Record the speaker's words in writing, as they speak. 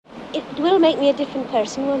It will make me a different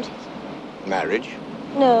person, won't it? Marriage?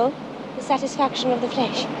 No, the satisfaction of the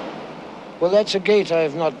flesh. Well, that's a gate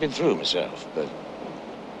I've not been through myself, but...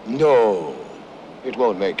 No, it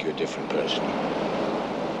won't make you a different person.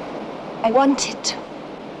 I want it to.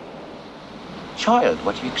 Child,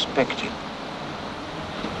 what are you expecting?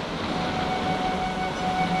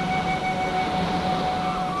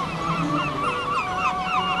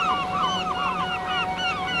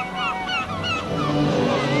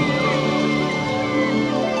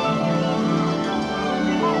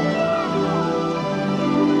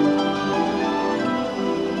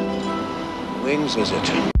 Wings, is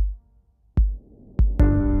it?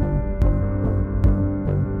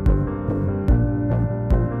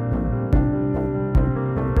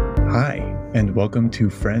 Hi, and welcome to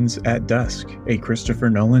Friends at Dusk, a Christopher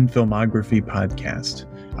Nolan filmography podcast.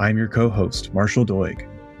 I'm your co-host, Marshall Doig.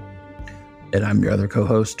 And I'm your other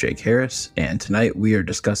co-host, Jake Harris, and tonight we are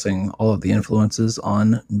discussing all of the influences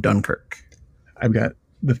on Dunkirk. I've got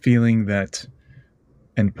the feeling that,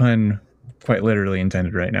 and pun quite literally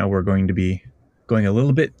intended right now, we're going to be going a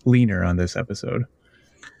little bit leaner on this episode.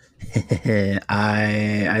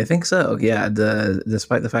 I think so. Yeah.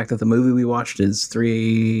 Despite the fact that the movie we watched is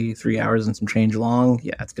three hours and some change long.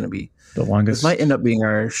 Yeah, it's going to be the longest. This might end up being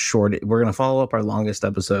our short. We're going to follow up our longest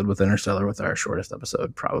episode with Interstellar with our shortest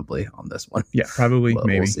episode, probably on this one. Yeah, probably. But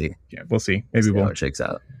maybe. We'll see. Yeah, we'll see. Maybe how it shakes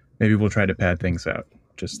out. Maybe we'll try to pad things out,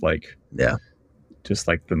 just like the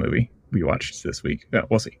movie we watched this week. Yeah,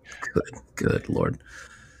 we'll see. Good Lord.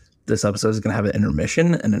 This episode is going to have an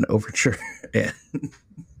intermission and an overture. And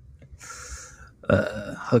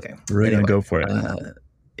okay. We're really going to go for it.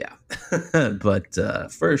 Yeah.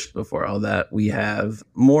 But first, before all that, we have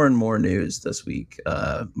more and more news this week,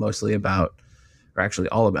 mostly about, or actually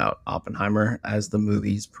all about Oppenheimer as the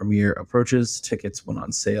movie's premiere approaches. Tickets went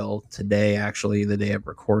on sale today, actually, the day of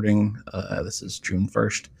recording. This is June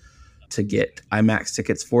 1st. To get IMAX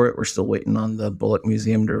tickets for it, we're still waiting on the Bullock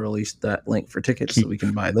Museum to release that link for tickets so we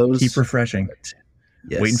can buy those. Keep refreshing.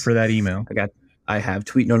 Yes. Waiting for that email. I have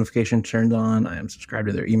tweet notification turned on. I am subscribed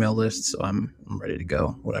to their email list, so I'm ready to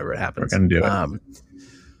go. Whatever it happens, we're gonna do it.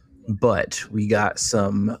 But we got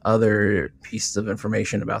some other pieces of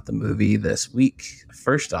information about the movie this week.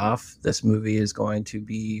 First off, this movie is going to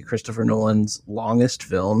be Christopher Nolan's longest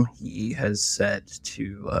film. He has said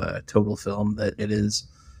to Total Film that it is.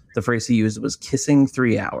 The phrase he used was kissing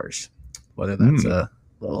 3 hours, whether that's a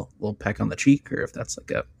little peck on the cheek or if that's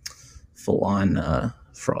like a full on,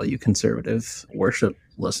 for all you conservative worship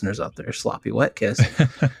listeners out there, sloppy wet kiss.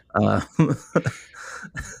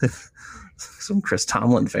 Some Chris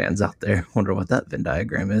Tomlin fans out there wonder what that Venn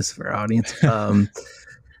diagram is for our audience.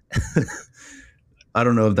 I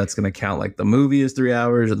don't know if that's going to count like the movie is 3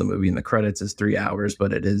 hours or the movie in the credits is 3 hours,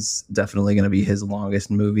 but it is definitely going to be his longest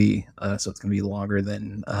movie. So it's going to be longer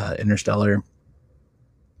than Interstellar.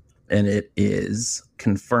 And it is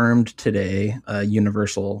confirmed today.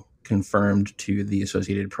 Universal confirmed to the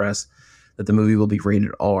Associated Press that the movie will be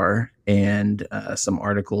rated R. And some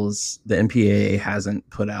articles, the MPAA hasn't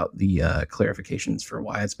put out the clarifications for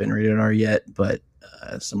why it's been rated R yet, but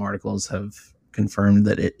some articles have confirmed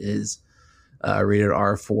that it is rated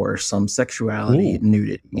R for some sexuality,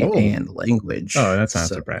 nudity, and language. Oh, that's not a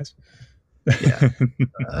surprise. Yeah.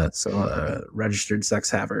 So registered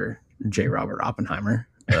sex haver J. Robert Oppenheimer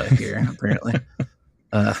here, apparently.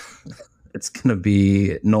 It's going to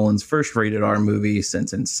be Nolan's first rated R movie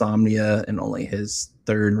since Insomnia, and only his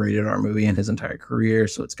third rated R movie in his entire career.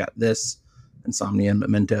 So it's got this, Insomnia, and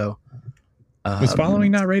Memento. Was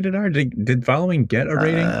Following not rated R? Did Following get a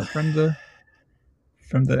rating from the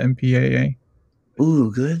MPAA?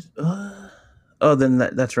 Ooh, good. Then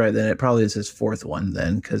that's right. Then it probably is his fourth one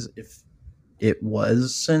then, because if it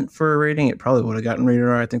was sent for a rating, it probably would have gotten rated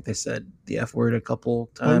R. I think they said the F word a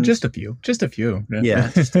couple times. Oh, just a few.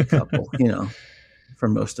 Yeah, just a couple, for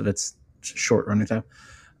most of its short running time.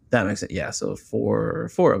 That makes it, yeah. So four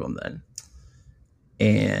of them then.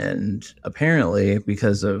 And apparently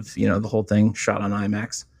because of, the whole thing shot on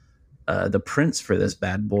IMAX, the prints for this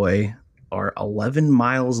bad boy are 11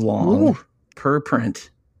 miles long per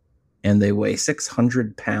print, and they weigh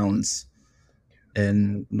 600 pounds.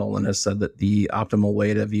 And Nolan has said that the optimal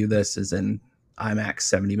way to view this is in IMAX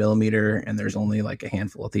 70 millimeter, and there's only like a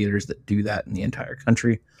handful of theaters that do that in the entire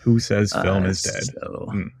country. Who says film is dead?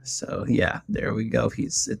 So yeah, there we go.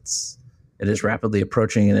 It is rapidly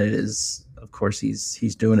approaching, and it is, of course,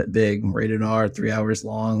 he's doing it big. Rated R, 3 hours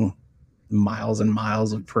long, miles and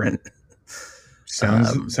miles of print.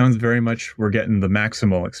 Sounds very much we're getting the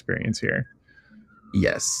maximal experience here.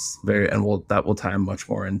 Yes, very, and that will tie much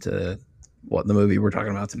more into what the movie we're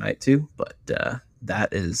talking about tonight too. But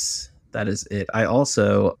that is it. I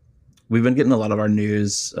also, we've been getting a lot of our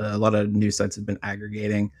news. A lot of news sites have been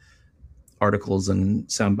aggregating articles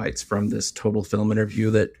and sound bites from this Total Film interview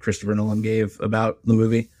that Christopher Nolan gave about the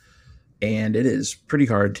movie. And it is pretty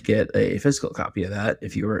hard to get a physical copy of that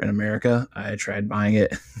if you were in America. I tried buying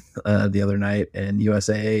it the other night, and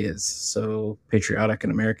USA is so patriotic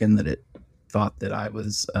and American that it thought that I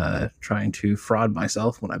was trying to fraud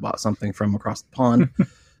myself when I bought something from across the pond.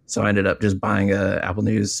 So I ended up just buying a Apple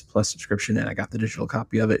News Plus subscription, and I got the digital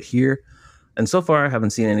copy of it here. And so far, I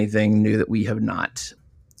haven't seen anything new that we have not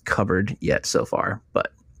covered yet so far,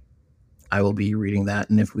 but I will be reading that.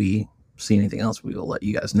 And if we see anything else, we will let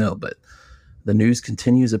you guys know. But the news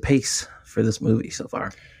continues apace for this movie so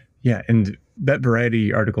far. Yeah, and that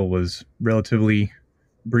Variety article was relatively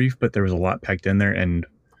brief, but there was a lot packed in there. And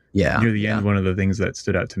near the end, one of the things that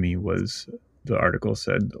stood out to me was the article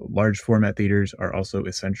said large format theaters are also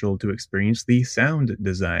essential to experience the sound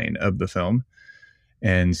design of the film.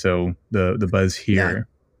 And so the buzz here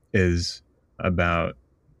is about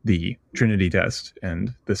the Trinity test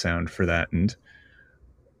and the sound for that. And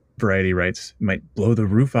Variety writes, might blow the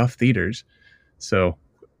roof off theaters. So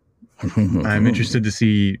I'm interested to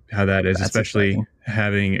see how that is, especially exciting.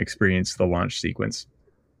 Having experienced the launch sequence,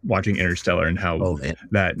 watching Interstellar and how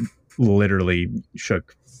that literally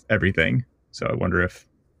shook everything. So I wonder if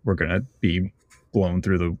we're going to be blown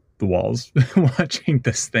through the walls watching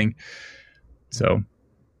this thing. So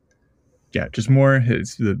yeah, just more.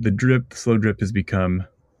 It's the slow drip has become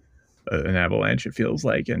an avalanche, it feels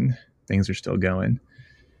like, and things are still going.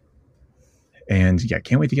 And yeah,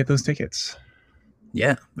 can't wait to get those tickets.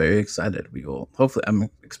 Yeah, very excited. We will hopefully. I'm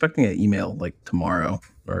expecting an email like tomorrow,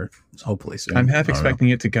 or hopefully soon. I'm half expecting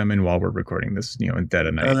it to come in while we're recording this, in dead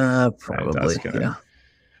of night. Probably. Yeah,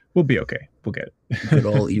 we'll be okay. We'll get it. Good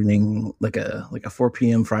old evening, like a 4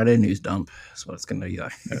 p.m. Friday news dump. That's what it's gonna be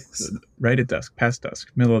like. Right at dusk, past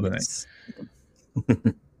dusk, middle of the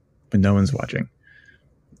night, but no one's watching.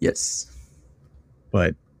 Yes,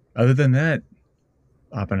 but other than that,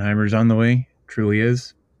 Oppenheimer's on the way. Truly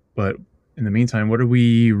is. But in the meantime, what are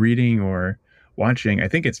we reading or watching? I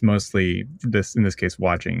think it's mostly in this case,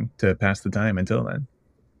 watching to pass the time until then.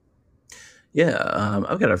 Yeah,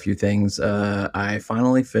 I've got a few things. I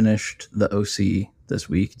finally finished the OC this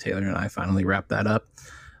week. Taylor and I finally wrapped that up.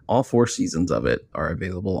 All 4 seasons of it are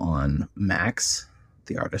available on Max,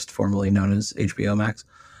 the artist formerly known as HBO Max.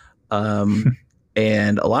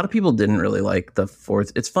 And a lot of people didn't really like the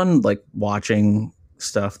 4th. It's fun, like watching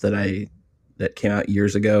stuff that came out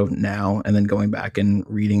years ago now, and then going back and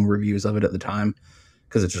reading reviews of it at the time,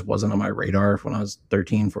 because it just wasn't on my radar when I was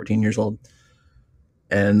 13, 14 years old.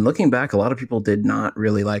 And looking back, a lot of people did not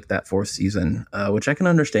really like that 4th season, which I can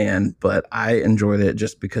understand, but I enjoyed it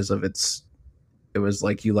just because of it was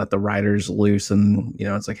like you let the writers loose, and,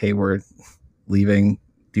 it's like, hey, we're leaving,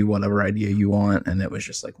 do whatever idea you want. And it was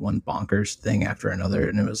just like one bonkers thing after another,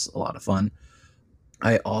 and it was a lot of fun.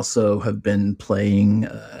 I also have been playing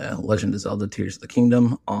Legend of Zelda Tears of the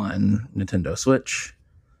Kingdom on Nintendo Switch.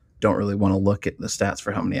 Don't really want to look at the stats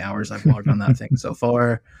for how many hours I've logged on that thing so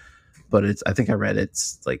far, but I think I read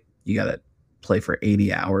it's like you got to play for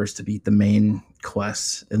 80 hours to beat the main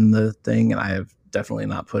quests in the thing, and I have definitely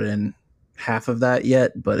not put in half of that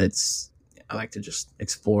yet, but I like to just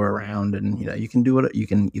explore around, and you can do it. You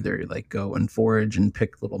can either like go and forage and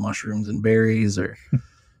pick little mushrooms and berries, or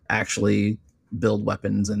actually build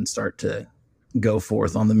weapons and start to go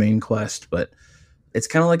forth on the main quest. But it's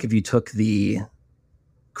kind of like if you took the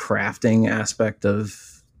crafting aspect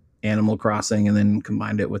of Animal Crossing and then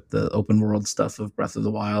combined it with the open world stuff of Breath of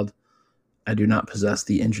the Wild. I do not possess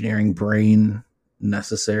the engineering brain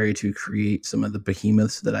necessary to create some of the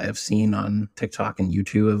behemoths that I have seen on TikTok and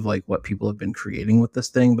YouTube of like what people have been creating with this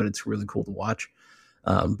thing, but it's really cool to watch.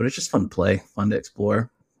 But it's just fun to play, fun to explore.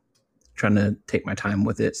 Trying to take my time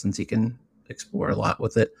with it, since you can explore a lot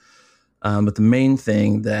with it. But the main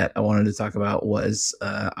thing that I wanted to talk about was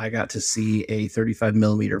I got to see a 35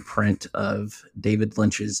 millimeter print of David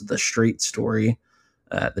Lynch's The Straight Story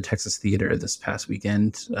at the Texas Theater this past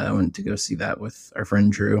weekend. I went to go see that with our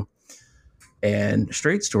friend Drew. And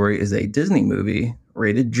Straight Story is a Disney movie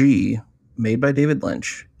rated G made by David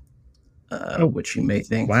Lynch, which you may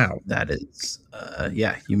think, wow, that is,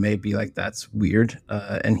 you may be like, that's weird.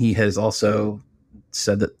 And he has also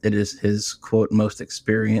said that it is his, quote, most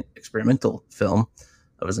experimental film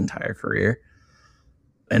of his entire career.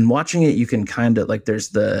 And watching it, you can kind of like, there's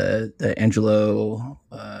the Angelo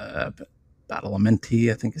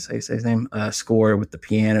Badalamenti, I think is how you say his name, score with the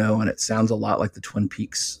piano, and it sounds a lot like the Twin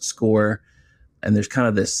Peaks score. And there's kind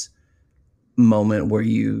of this moment where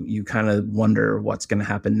you kind of wonder what's going to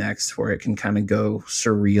happen next, where it can kind of go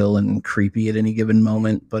surreal and creepy at any given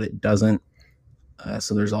moment, but it doesn't.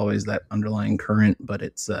 So there's always that underlying current. But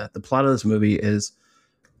it's the plot of this movie is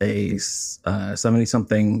a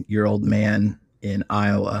 70-something-year-old man in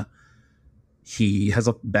Iowa. He has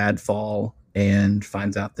a bad fall and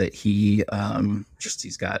finds out that he's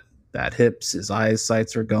got bad hips. His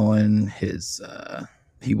eyesights are going.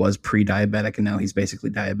 He was pre-diabetic and now he's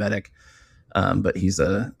basically diabetic. But he's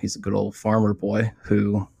a good old farmer boy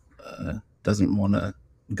who doesn't want to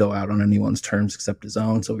go out on anyone's terms except his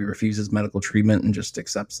own. So he refuses medical treatment and just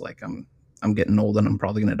accepts, like, I'm getting old and I'm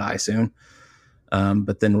probably going to die soon.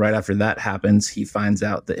 But then right after that happens, he finds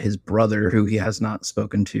out that his brother, who he has not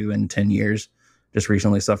spoken to in 10 years, just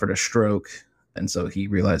recently suffered a stroke. And so he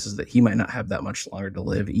realizes that he might not have that much longer to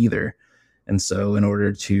live either. And so in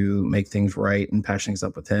order to make things right and patch things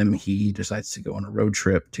up with him, he decides to go on a road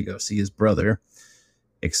trip to go see his brother.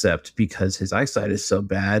 Except because his eyesight is so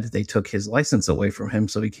bad, they took his license away from him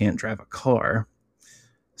so he can't drive a car.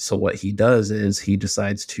 So what he does is he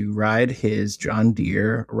decides to ride his John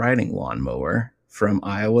Deere riding lawnmower from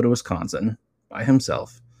Iowa to Wisconsin by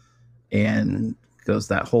himself and goes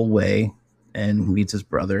that whole way and meets his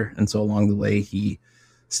brother. And so along the way, he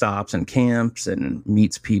stops and camps and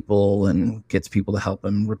meets people and gets people to help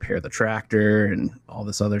him repair the tractor and all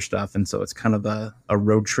this other stuff. And so it's kind of a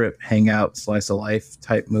road trip, hangout, slice of life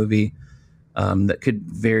type movie that could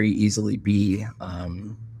very easily be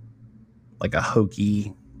like a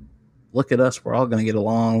hokey, look at us, we're all going to get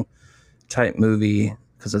along type movie,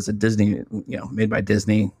 because it's a Disney, made by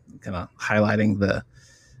Disney, kind of highlighting the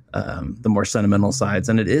more sentimental sides.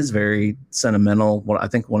 And it is very sentimental. What I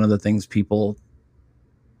think one of the things people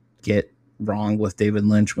get wrong with David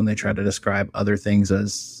Lynch when they try to describe other things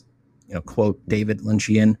as, quote, David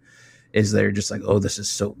Lynchian, is they're just like, oh, this is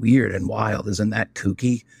so weird and wild. Isn't that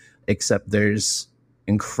kooky? Except there's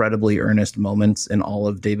incredibly earnest moments in all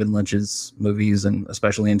of David Lynch's movies, and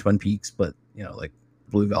especially in Twin Peaks, but, like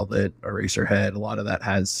Blue Velvet, Eraserhead, a lot of that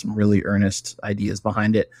has some really earnest ideas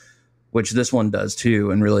behind it, which this one does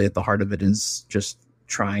too. And really at the heart of it is just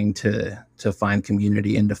trying to find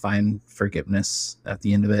community and to find forgiveness at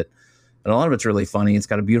the end of it. And a lot of it's really funny. It's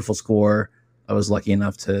got a beautiful score. I was lucky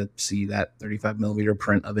enough to see that 35 millimeter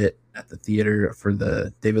print of it at the theater for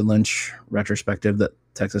the David Lynch retrospective that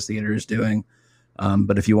Texas Theater is doing.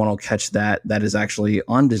 But if you want to catch that is actually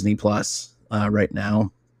on Disney Plus right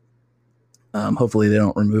now. Hopefully they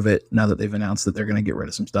don't remove it now that they've announced that they're going to get rid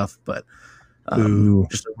of some stuff, but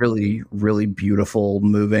just a really, really beautiful,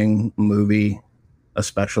 moving movie,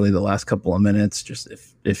 especially the last couple of minutes. Just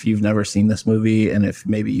if you've never seen this movie, and if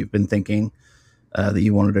maybe you've been thinking that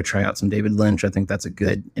you wanted to try out some David Lynch, I think that's a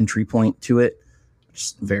good entry point to it.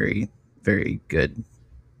 Just very, very good,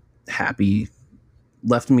 happy,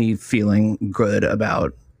 left me feeling good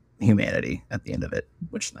about humanity at the end of it,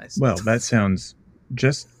 which is nice. Well, that sounds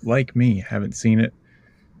just like me. Haven't seen it.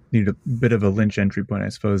 Need a bit of a Lynch entry point, I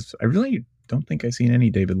suppose. I really don't think I've seen any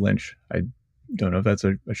David Lynch. I don't know if that's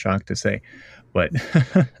a shock to say, but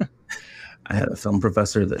I had a film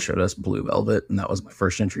professor that showed us Blue Velvet, and that was my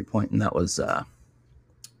first entry point, and that was a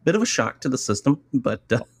bit of a shock to the system. But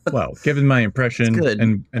well, given my impression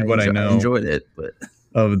and what I know, I enjoyed it, but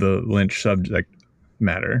of the Lynch subject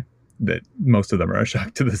matter, that most of them are a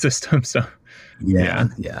shock to the system. So yeah.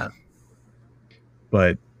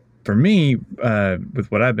 But for me, with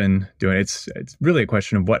what I've been doing, it's really a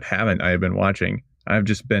question of what haven't I been watching. I've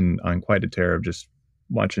just been on quite a tear of just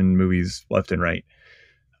watching movies left and right.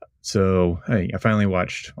 So I finally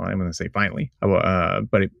watched, well, I'm going to say finally,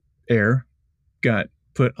 but Air got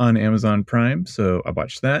put on Amazon Prime. So I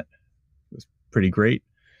watched that. It was pretty great.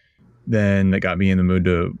 Then that got me in the mood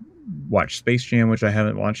to watch Space Jam, which I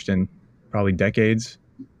haven't watched in probably decades,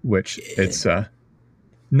 which it's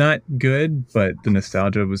not good, but the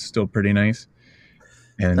nostalgia was still pretty nice.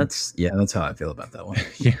 And that's how I feel about that one.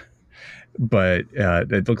 Yeah. But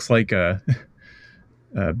it looks like a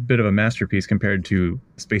bit of a masterpiece compared to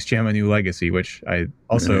Space Jam: A New Legacy, which I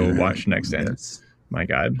also watched next end. Yes. My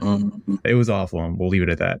God, It was awful, and we'll leave it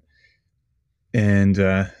at that. And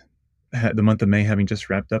the month of May having just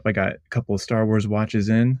wrapped up, I got a couple of Star Wars watches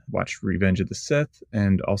in. Watched Revenge of the Sith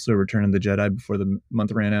and also Return of the Jedi before the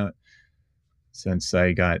month ran out, since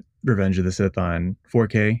I got Revenge of the Sith on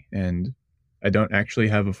 4K, and I don't actually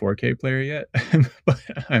have a 4K player yet, but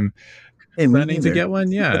I'm planning to get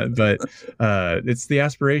one. Yeah, but it's the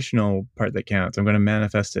aspirational part that counts. I'm going to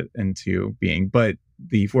manifest it into being. But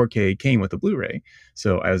the 4K came with a Blu-ray,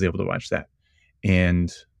 so I was able to watch that.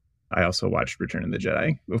 And I also watched Return of the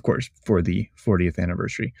Jedi, of course, for the 40th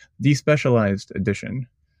anniversary, the specialized edition.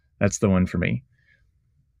 That's the one for me.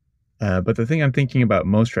 But the thing I'm thinking about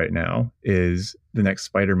most right now is the next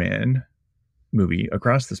Spider-Man movie,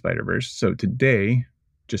 Across the Spider-Verse. So today,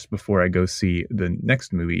 just before I go see the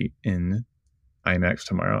next movie in IMAX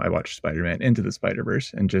tomorrow, I watched Spider-Man Into the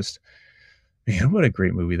Spider-Verse, and just, man, what a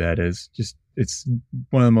great movie that is. Just, it's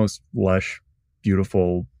one of the most lush,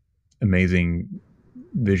 beautiful, amazing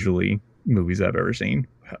visually movies I've ever seen.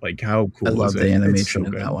 Like, how cool I love is the it? animation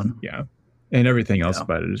so in that one. Yeah. And everything else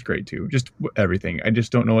about it is great too. Just everything. I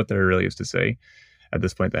just don't know what there really is to say at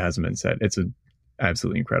this point that hasn't been said. It's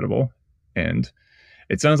absolutely incredible. And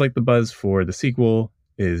it sounds like the buzz for the sequel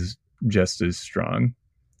is just as strong.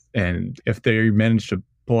 And if they manage to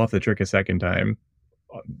pull off the trick a second time,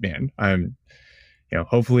 man,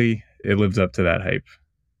 hopefully it lives up to that hype.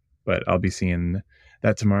 But I'll be seeing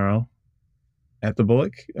that tomorrow at the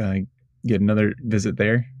Bullock. Get another visit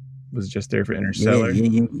there. Was just there for Interstellar.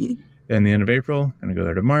 And the end of April, gonna go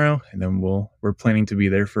there tomorrow, and then we're planning to be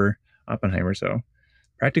there for Oppenheimer. So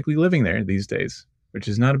practically living there these days, which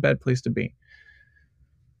is not a bad place to be.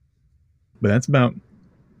 But that's about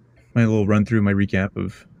my little run through, my recap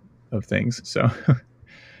of things. So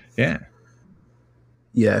yeah.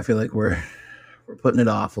 I feel like we're putting it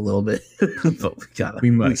off a little bit, but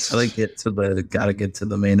we must get to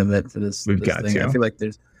the main event for this. We've got thing. to. I feel like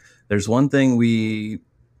there's one thing we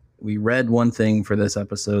read one thing for this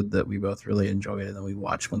episode that we both really enjoyed, and then we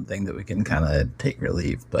watched one thing that we can kind of take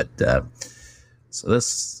relief. But so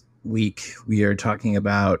this week we are talking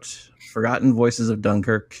about Forgotten Voices of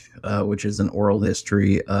Dunkirk, which is an oral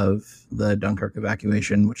history of the Dunkirk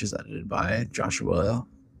evacuation, which is edited by Joshua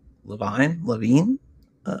Levine, maybe.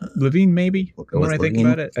 When I think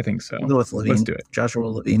about it, I think so. We'll go with Levine. Let's do it. Joshua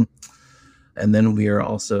Levine. And then we are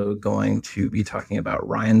also going to be talking about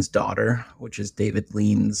Ryan's Daughter, which is David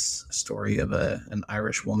Lean's story of an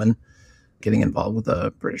Irish woman getting involved with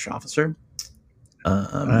a British officer.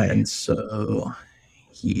 And so,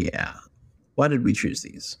 yeah. Why did we choose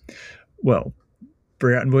these? Well,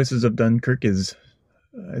 Forgotten Voices of Dunkirk is,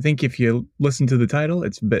 I think if you listen to the title,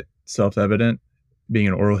 it's a bit self-evident. Being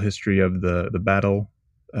an oral history of the battle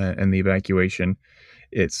and the evacuation,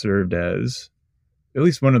 it served as at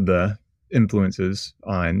least one of the influences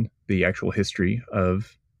on the actual history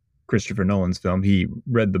of Christopher Nolan's film. He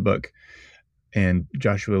read the book, and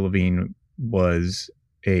Joshua Levine was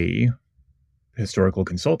a historical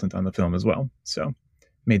consultant on the film as well. So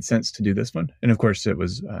made sense to do this one. And of course, it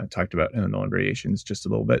was talked about in the Nolan Variations just a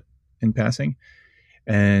little bit in passing.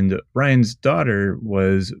 And Ryan's Daughter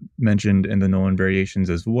was mentioned in the Nolan Variations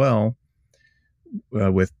as well,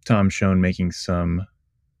 with Tom Schoen making some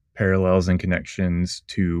parallels and connections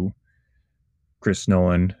to Chris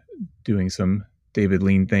Nolan, doing some David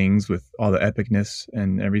Lean things with all the epicness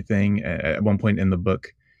and everything. At one point in the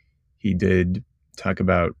book, he did talk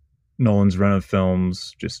about Nolan's run of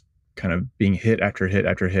films just kind of being hit after hit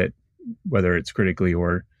after hit, whether it's critically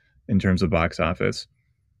or in terms of box office.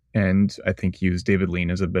 And I think used David Lean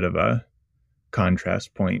as a bit of a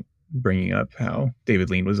contrast point, bringing up how David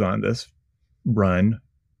Lean was on this run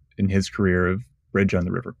in his career of Bridge on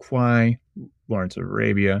the River Kwai, Lawrence of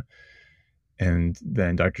Arabia, and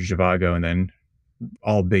then Dr. Zhivago, and then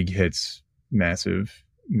all big hits, massive,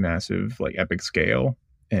 like epic scale.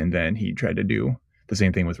 And then he tried to do the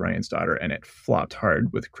same thing with Ryan's Daughter, and it flopped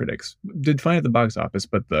hard with critics. Did fine at the box office,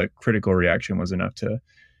 but the critical reaction was enough to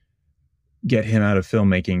get him out of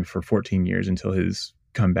filmmaking for 14 years until his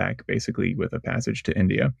comeback, basically with a passage to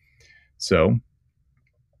India. So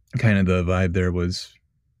kind of the vibe there was,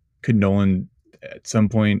 could Nolan at some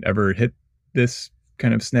point ever hit this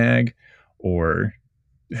kind of snag, or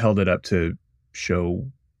held it up to show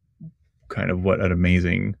kind of what an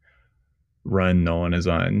amazing run Nolan is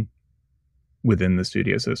on within the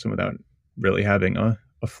studio system without really having a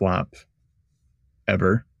flop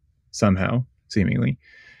ever, somehow, seemingly.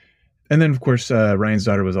 And then, of course, Ryan's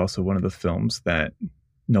Daughter was also one of the films that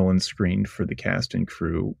Nolan screened for the cast and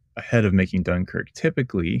crew ahead of making Dunkirk.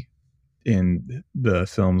 Typically, in the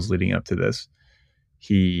films leading up to this,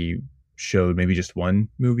 he showed maybe just one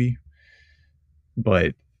movie,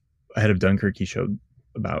 but ahead of Dunkirk, he showed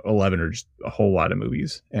about 11 or just a whole lot of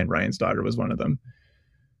movies, and Ryan's Daughter was one of them.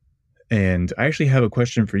 And I actually have a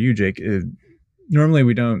question for you, Jake. Normally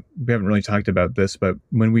we haven't really talked about this, but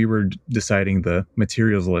when we were deciding the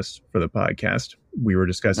materials list for the podcast, we were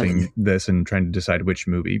discussing this and trying to decide which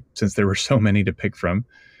movie, since there were so many to pick from.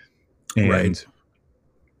 And right.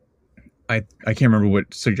 I can't remember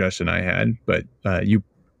what suggestion I had, but you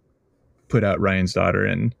put out Ryan's Daughter,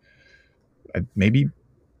 and I maybe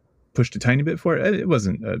pushed a tiny bit for it. It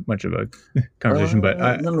wasn't much of a conversation, but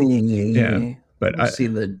let me But I see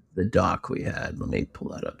the doc we had. Let me pull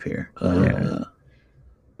that up here. Yeah.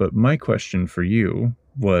 But my question for you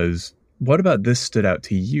was, what about this stood out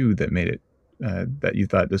to you that made it that you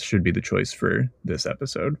thought this should be the choice for this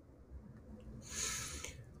episode?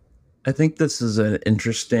 I think this is an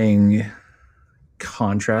interesting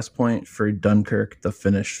contrast point for Dunkirk, the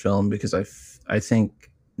finished film, because I think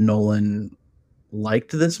Nolan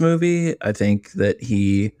liked this movie. I think that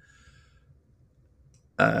he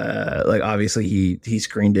obviously he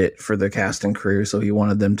screened it for the cast and crew, so he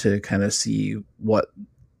wanted them to kind of see what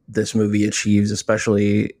this movie achieves,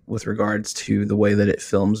 especially with regards to the way that it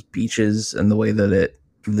films beaches and the way that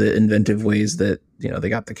the inventive ways that, you know, they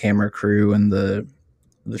got the camera crew and the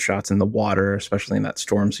shots in the water, especially in that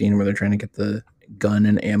storm scene where they're trying to get the gun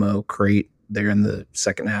and ammo crate there in the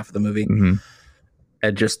second half of the movie. Mm-hmm.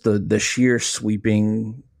 And just the sheer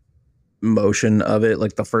sweeping motion of it.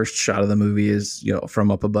 Like the first shot of the movie is, you know,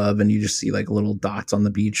 from up above, and you just see like little dots on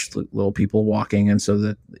the beach, little people walking. And so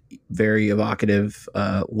that very evocative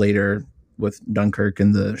later with Dunkirk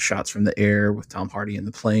and the shots from the air with Tom Hardy in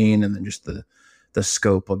the plane, and then just the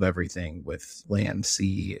scope of everything with land,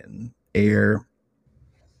 sea, and air,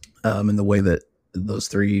 and the way that those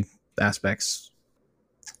three aspects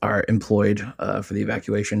are employed for the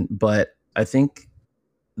evacuation. But I think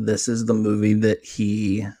this is the movie that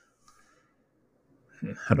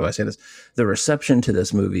how do I say this? The reception to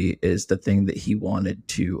this movie is the thing that he wanted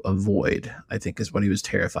to avoid, I think, is what he was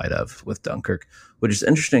terrified of with Dunkirk, which is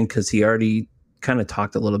interesting because he already kind of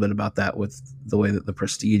talked a little bit about that with the way that The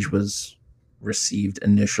Prestige was received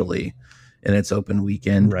initially in its open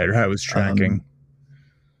weekend. Right, or how it was tracking.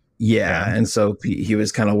 Yeah, and so he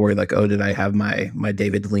was kind of worried, like, oh, did I have my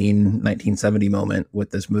David Lean 1970 moment with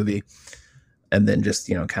this movie? And then just,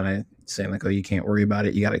 you know, kind of saying like, oh, you can't worry about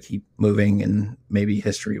it. You got to keep moving, and maybe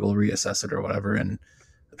history will reassess it or whatever. And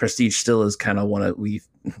The Prestige still is kind of one of, we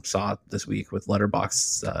saw this week with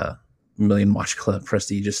Letterboxd Million Watch Club.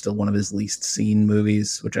 Prestige is still one of his least seen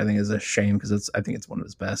movies, which I think is a shame because I think it's one of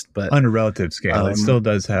his best. But on a relative scale, it still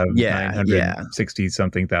does have 960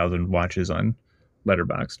 something thousand watches on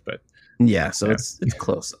Letterboxd, but it's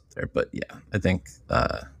close up there. But yeah, I think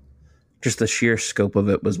just the sheer scope of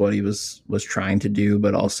it was what he was trying to do,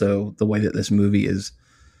 but also the way that this movie is,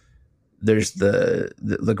 there's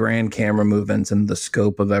the grand camera movements and the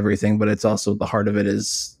scope of everything, but it's also, the heart of it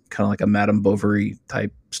is kind of like a Madame Bovary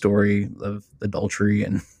type story of adultery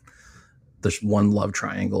and this one love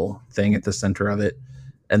triangle thing at the center of it.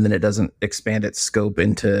 And then it doesn't expand its scope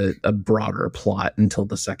into a broader plot until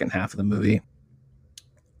the second half of the movie.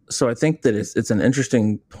 So I think that it's an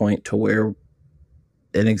interesting point to where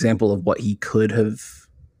an example of what he could have,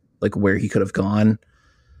 like where he could have gone.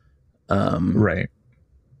 Right.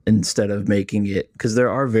 Instead of making it, because there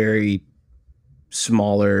are very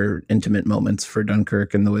smaller, intimate moments for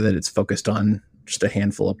Dunkirk and the way that it's focused on just a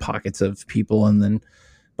handful of pockets of people. And then,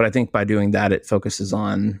 but I think by doing that, it focuses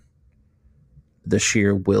on the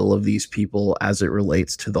sheer will of these people as it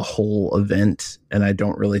relates to the whole event. And I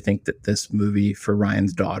don't really think that this movie, for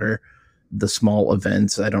Ryan's daughter, the small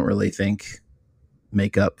events, I don't really think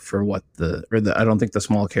make up for I don't think the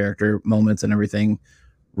small character moments and everything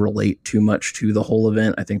relate too much to the whole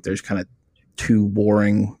event. I think there's kind of two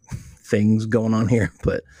warring things going on here,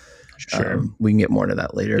 but sure, we can get more into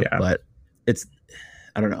that later. Yeah. But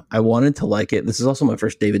I don't know. I wanted to like it. This is also my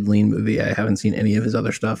first David Lean movie. I haven't seen any of his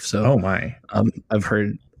other stuff. So, oh my, I've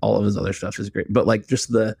heard all of his other stuff is great, but like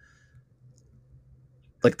just that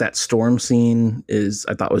storm scene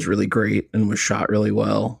I thought was really great and was shot really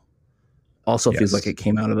well. Also feels like it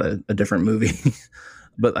came out of a different movie,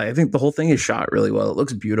 but I think the whole thing is shot really well. It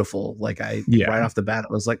looks beautiful. Like right off the bat,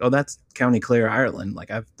 it was like, oh, that's County Clare, Ireland.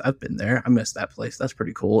 Like I've been there. I missed that place. That's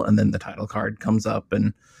pretty cool. And then the title card comes up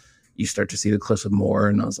and you start to see the cliffs of Moher,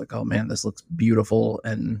 and I was like, oh man, this looks beautiful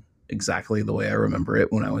and exactly the way I remember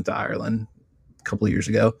it when I went to Ireland a couple of years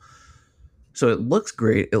ago. So it looks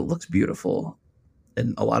great. It looks beautiful,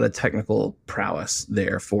 and a lot of technical prowess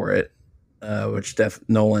there for it, which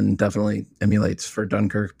Nolan definitely emulates for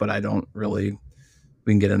Dunkirk, but I don't really,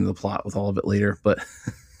 we can get into the plot with all of it later, but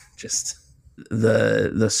just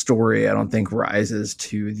the story, I don't think rises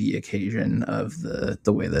to the occasion of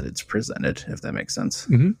the way that it's presented, if that makes sense.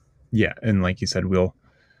 Mm-hmm. Yeah, and like you said, we'll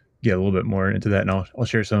get a little bit more into that, and I'll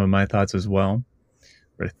share some of my thoughts as well.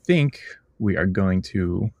 But I think we are going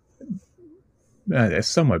to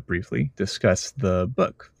somewhat briefly discuss the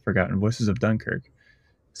book, Forgotten Voices of Dunkirk.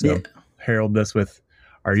 So herald this with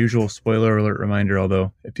our usual spoiler alert reminder,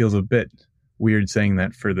 although it feels a bit weird saying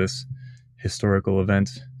that for this historical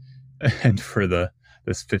event and for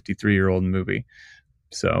this 53-year-old movie.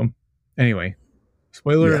 So anyway,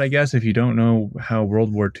 Spoiler alert, I guess, if you don't know how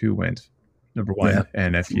World War II went, number one,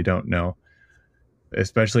 and if you don't know,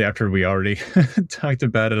 especially after we already talked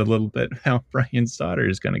about it a little bit, how Brian's daughter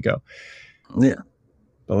is going to go. Yeah.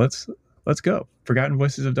 But let's go. Forgotten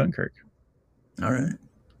Voices of Dunkirk. All right.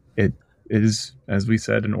 It is, as we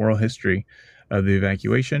said, an oral history of the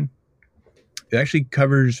evacuation. It actually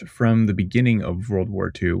covers from the beginning of World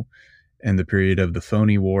War II and the period of the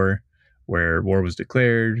phony war, where war was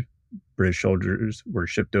declared, British soldiers were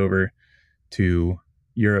shipped over to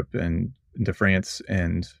Europe and into France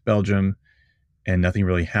and Belgium, and nothing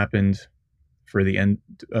really happened for the end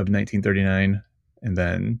of 1939 and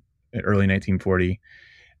then early 1940.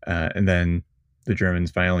 And then the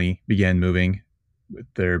Germans finally began moving with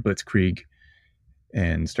their blitzkrieg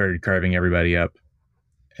and started carving everybody up.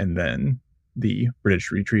 And then the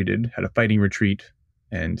British retreated, had a fighting retreat,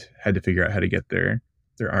 and had to figure out how to get their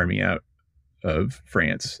army out of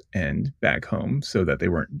France and back home so that they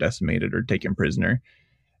weren't decimated or taken prisoner,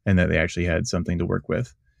 and that they actually had something to work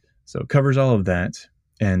with. So it covers all of that,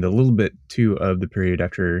 and a little bit too of the period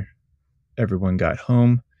after everyone got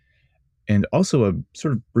home, and also a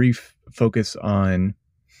sort of brief focus on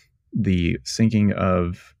the sinking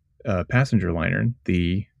of a passenger liner,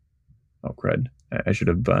 I should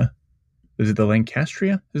have, is it the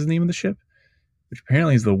Lancastria is the name of the ship? Which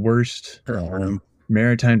apparently is the worst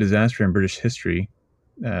maritime disaster in British history.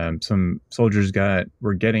 Some soldiers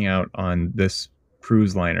were getting out on this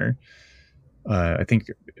cruise liner. I think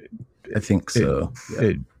so.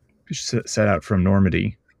 It set out from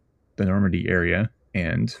Normandy, the Normandy area,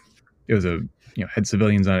 and it was had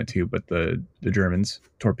civilians on it too, but the Germans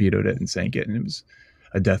torpedoed it and sank it, and it was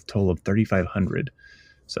a death toll of 3,500.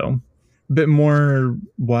 So a bit more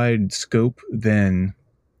wide scope than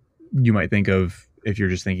you might think of if you're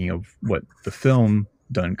just thinking of what the film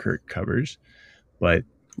Dunkirk covers. But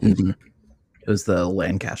it was the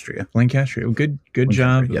Lancastria. Good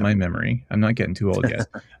job with my memory. I'm not getting too old yet.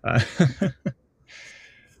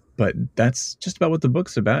 But that's just about what the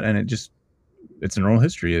book's about, and it's an oral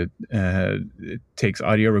history. It takes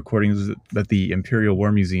audio recordings that the Imperial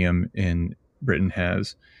War Museum in Britain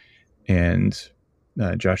has, and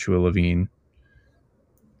Joshua Levine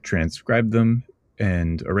transcribed them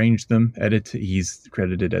and arranged them, he's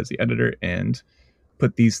credited as the editor, and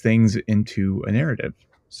put these things into a narrative.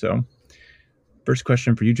 So first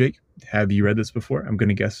question for you, Jake. Have you read this before? I'm going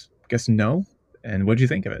to guess no. And what do you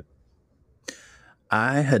think of it?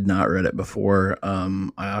 I had not read it before.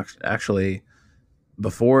 I actually,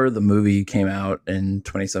 before the movie came out in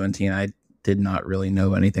 2017, I did not really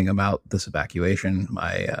know anything about this evacuation.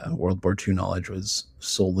 My World War II knowledge was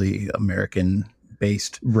solely American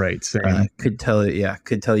based. Right. Same. Could tell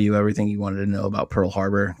you everything you wanted to know about Pearl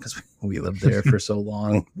Harbor because we lived there for so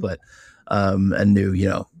long, but and knew,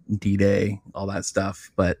 D-Day, all that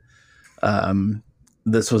stuff. But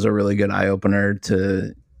this was a really good eye opener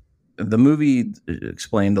to the movie.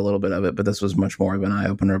 Explained a little bit of it, but this was much more of an eye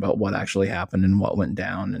opener about what actually happened and what went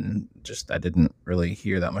down. And I didn't really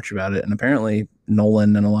hear that much about it. And apparently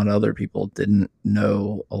Nolan and a lot of other people didn't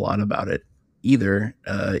know a lot about it either,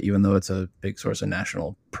 even though it's a big source of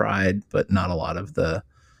national pride, but not a lot of the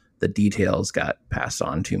details got passed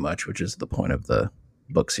on too much, which is the point of the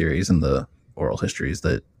book series and the oral histories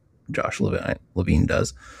that Josh Levine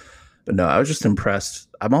does. But no, I was just impressed.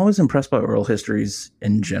 I'm always impressed by oral histories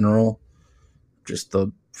in general, just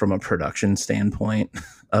from a production standpoint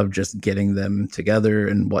of just getting them together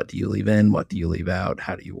and what do you leave in, what do you leave out,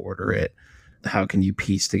 how do you order it, how can you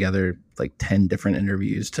piece together like 10 different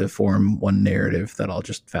interviews to form one narrative. That all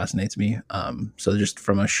just fascinates me. So just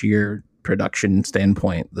from a sheer production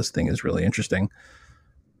standpoint, this thing is really interesting.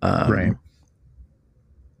 Right.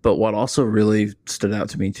 But what also really stood out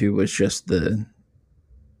to me too was just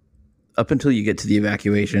up until you get to the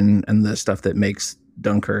evacuation and the stuff that makes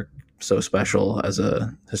Dunkirk so special as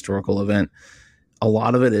a historical event, a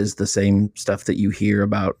lot of it is the same stuff that you hear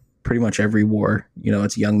about pretty much every war.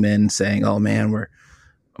 It's young men saying, oh man,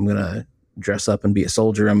 I'm going to dress up and be a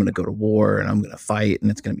soldier. I'm going to go to war and I'm going to fight and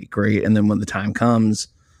it's going to be great. And then when the time comes,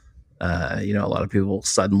 a lot of people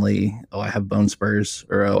suddenly, I have bone spurs,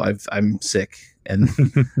 or I'm sick and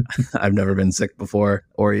I've never been sick before.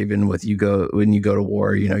 Or even when you go to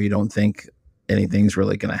war, you don't think anything's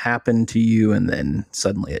really going to happen to you, and then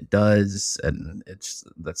suddenly it does. And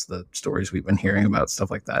that's the stories we've been hearing about, stuff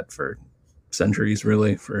like that for centuries,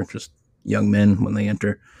 really, for just young men when they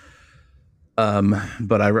enter.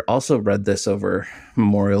 But I also read this over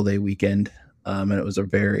Memorial Day weekend, and it was a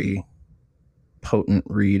very potent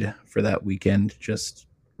read for that weekend. Just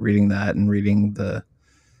reading that and reading the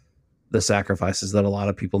sacrifices that a lot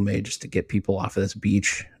of people made just to get people off of this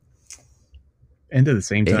beach. And at the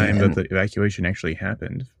same time that the evacuation actually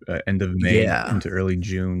happened, end of May into early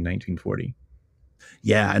June 1940.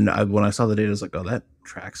 Yeah, and when I saw the date, I was like, oh, that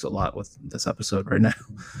tracks a lot with this episode right now.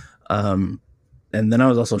 And then I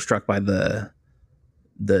was also struck by the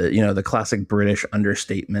classic British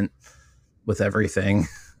understatement with everything,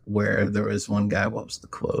 where there was one guy, what was the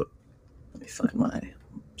quote? Let me find my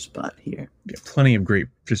spot here. Yeah, plenty of great,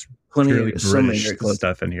 just plenty of so many great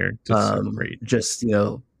stuff in here. Just so great. Just,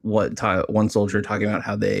 one soldier talking about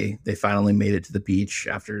how they finally made it to the beach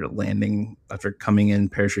after coming in,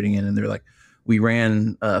 parachuting in, and they're like, we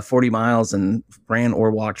ran 40 miles and ran or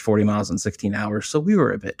walked 40 miles in 16 hours, so we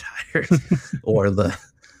were a bit tired. Or the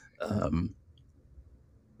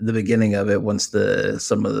beginning of it, once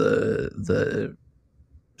some of the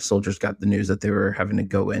soldiers got the news that they were having to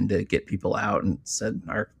go in to get people out, and said,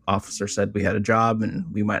 our officer said we had a job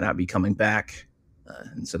and we might not be coming back,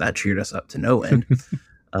 and so that cheered us up to no end.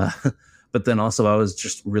 But then also I was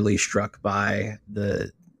just really struck by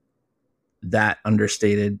that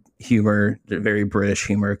understated humor, the very British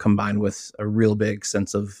humor, combined with a real big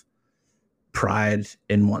sense of pride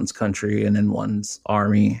in one's country and in one's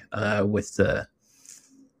army, with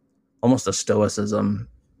almost a stoicism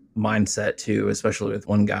mindset too, especially with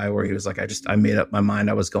one guy where he was like, I made up my mind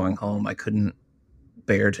I was going home. I couldn't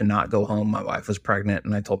bear to not go home. My wife was pregnant,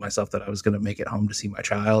 and I told myself that I was going to make it home to see my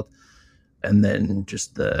child. And then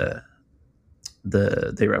just they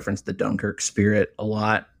referenced the Dunkirk spirit a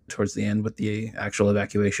lot towards the end with the actual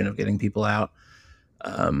evacuation of getting people out,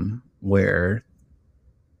 where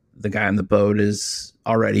the guy on the boat is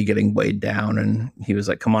already getting weighed down, and he was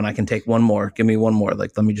like, come on, I can take one more. Give me one more.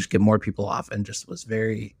 Like, let me just get more people off. And just was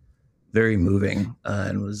very, very moving,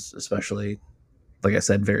 and was especially, like I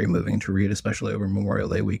said, very moving to read, especially over Memorial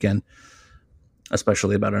Day weekend,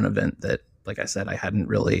 especially about an event that, like I said, I hadn't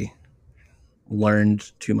really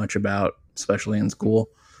learned too much about, especially in school.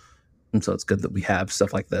 And so it's good that we have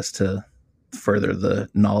stuff like this to further the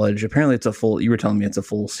knowledge. Apparently you were telling me it's a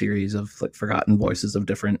full series of like forgotten voices of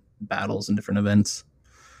different battles and different events.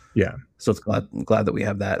 Yeah. So I'm glad that we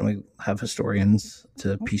have that, and we have historians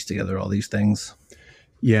to piece together all these things.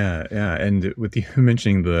 Yeah. Yeah. And with you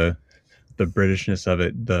mentioning the Britishness of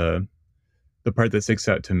it, the part that sticks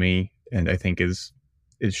out to me, and I think is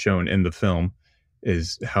shown in the film,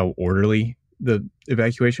 is how orderly the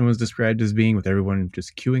evacuation was described as being, with everyone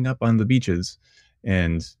just queuing up on the beaches.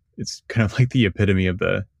 And it's kind of like the epitome of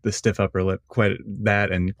the stiff upper lip,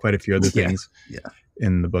 and quite a few other things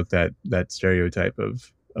in the book, that stereotype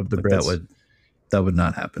of the Brits. That would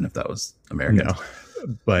not happen if that was American. No.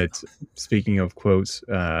 But speaking of quotes,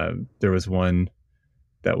 there was one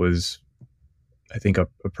that was, I think a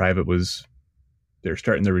private was, they're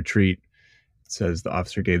starting the retreat. It says the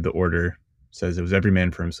officer gave the order, says it was every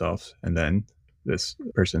man for himself. And then this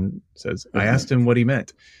person says, I asked him what he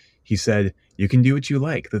meant. He said, you can do what you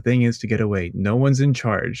like. The thing is to get away. No one's in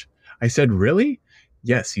charge. I said, really?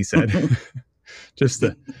 Yes, he said. Just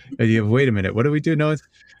the idea of, wait a minute, what do we do? No,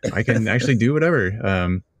 I can actually do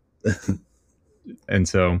whatever. And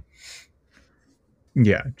so,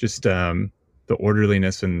 yeah, just the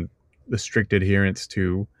orderliness and the strict adherence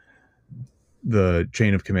to the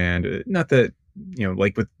chain of command. Not that,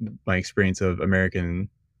 like with my experience of American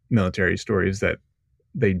military stories, that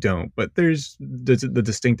they don't, but there's the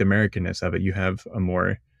distinct Americanness of it. You have a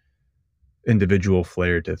more individual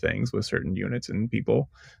flair to things with certain units and people.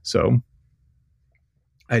 So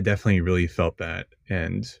I definitely really felt that.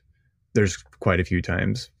 And there's quite a few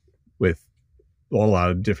times with a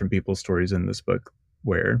lot of different people's stories in this book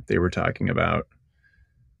where they were talking about,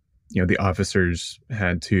 the officers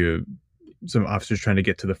some officers trying to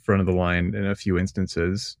get to the front of the line in a few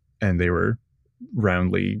instances, and they were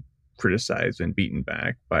roundly criticized and beaten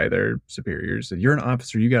back by their superiors. And you're an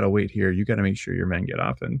officer, you got to wait here. You got to make sure your men get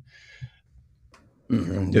off. And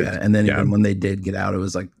and then even when they did get out, it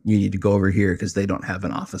was like, you need to go over here because they don't have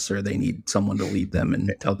an officer. They need someone to lead them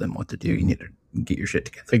and tell them what to do. You need to get your shit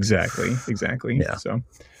together. Exactly. Yeah. So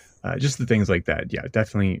just the things like that. Yeah,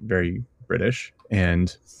 definitely very British.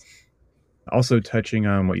 And also touching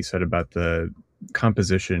on what you said about the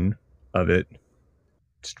composition of it,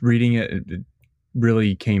 just reading it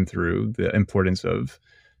really came through, the importance of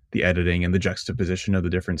the editing and the juxtaposition of the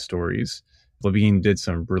different stories. Levine did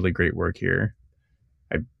some really great work here.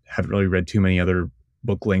 I haven't really read too many other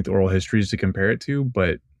book-length oral histories to compare it to,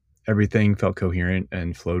 but everything felt coherent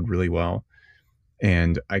and flowed really well.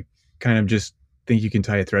 And I kind of just think you can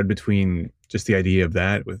tie a thread between just the idea of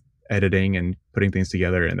that with editing and putting things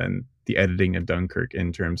together, and then the editing of Dunkirk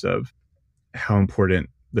in terms of how important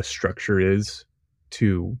the structure is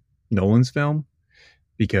to Nolan's film.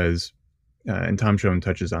 Because and Tom Schoen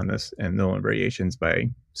touches on this in Nolan Variations by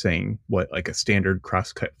saying what like a standard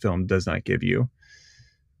cross-cut film does not give you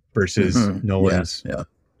versus Nolan's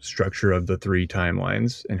structure of the 3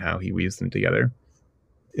 timelines and how he weaves them together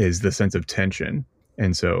is the sense of tension.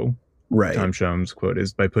 And so Tom Schoen's quote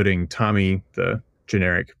is, by putting Tommy, the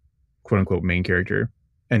generic quote-unquote main character,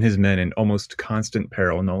 and his men in almost constant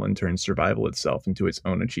peril, Nolan turns survival itself into its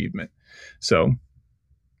own achievement. So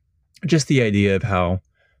just the idea of how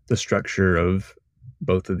the structure of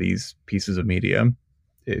both of these pieces of media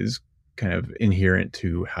is kind of inherent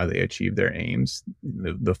to how they achieve their aims.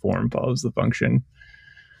 The form follows the function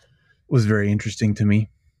was very interesting to me.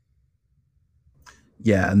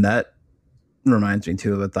 Yeah, and that reminds me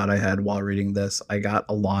too of a thought I had while reading this. I got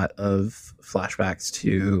a lot of flashbacks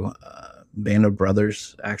to Band of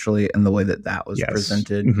Brothers, actually, and the way that was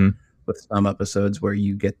presented with some episodes where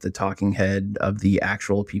you get the talking head of the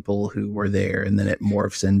actual people who were there, and then it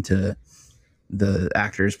morphs into the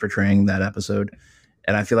actors portraying that episode.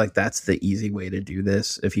 And I feel like that's the easy way to do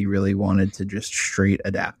this. If he really wanted to just straight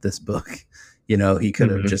adapt this book, he could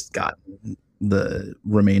have just gotten the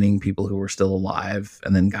remaining people who were still alive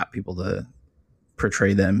and then got people to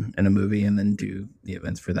portray them in a movie and then do the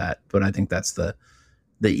events for that. But I think that's the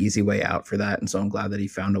easy way out for that. And so I'm glad that he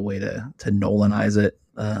found a way to Nolanize it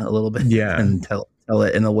a little bit and tell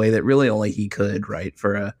it in a way that really only he could, right,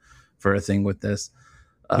 for a thing with this.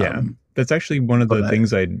 That's actually one of the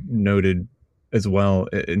things I noted as well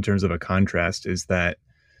in terms of a contrast, is that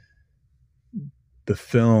the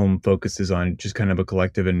film focuses on just kind of a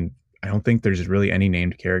collective, and I don't think there's really any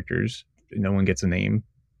named characters. No one gets a name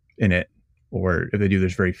in it, or if they do,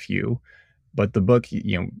 there's very few. But the book,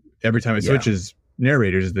 every time it switches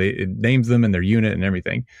narrators, it names them and their unit and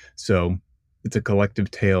everything. So it's a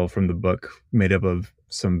collective tale from the book made up of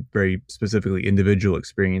some very specifically individual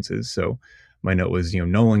experiences. So my note was,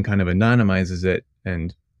 Nolan kind of anonymizes it,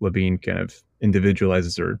 and Levine kind of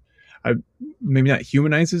individualizes, or maybe not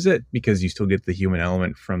humanizes it, because you still get the human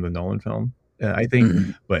element from the Nolan film, I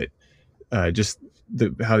think. But just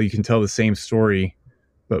how you can tell the same story,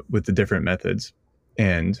 but with the different methods,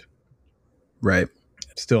 and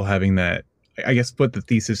still having that. I guess what the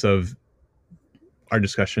thesis of our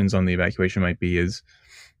discussions on the evacuation might be is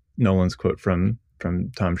Nolan's quote from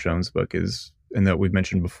Tom Schoen's book is, and that we've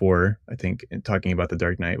mentioned before, I think, in talking about The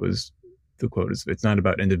Dark Knight, was the quote is, it's not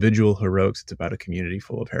about individual heroics, it's about a community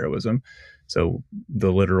full of heroism. So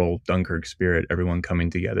the literal Dunkirk spirit, everyone coming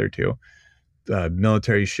together to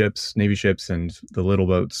military ships, Navy ships, and the little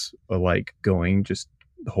boats alike going, just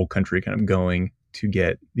the whole country kind of going to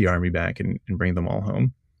get the army back and bring them all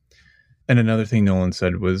home. And another thing Nolan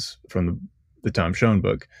said was from the Tom Schoen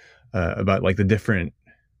book about like the different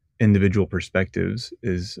individual perspectives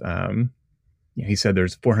is, he said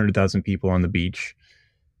there's 400,000 people on the beach.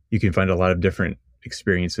 You can find a lot of different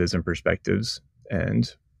experiences and perspectives. And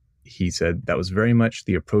he said that was very much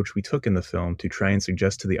the approach we took in the film, to try and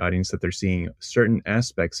suggest to the audience that they're seeing certain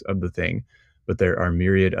aspects of the thing, but there are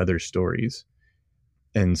myriad other stories.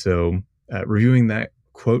 And so reviewing that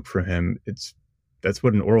quote from him, that's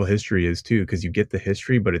what an oral history is too, because you get the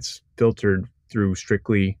history, but it's filtered through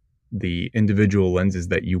strictly the individual lenses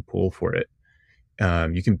that you pull for it.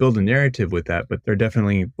 You can build a narrative with that, but there are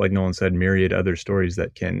definitely, like Nolan said, myriad other stories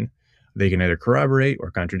that they can either corroborate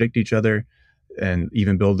or contradict each other, and you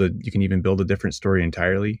can even build a different story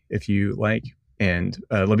entirely if you like. And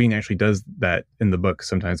Levine actually does that in the book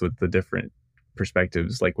sometimes with the different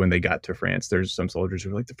perspectives. Like when they got to France, there's some soldiers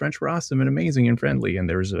who were like, the French were awesome and amazing and friendly, and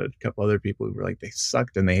there was a couple other people who were like, they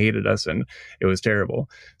sucked and they hated us and it was terrible.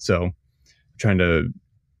 So it's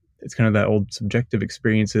kind of that old subjective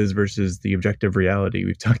experiences versus the objective reality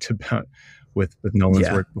we've talked about with Nolan's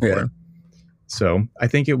work before. So I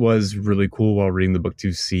think it was really cool while reading the book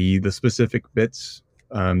to see the specific bits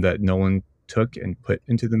that Nolan took and put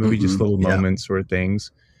into the movie, just little moments or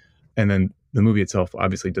things. And then the movie itself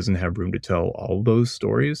obviously doesn't have room to tell all those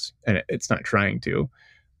stories, and it's not trying to,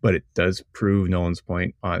 but it does prove Nolan's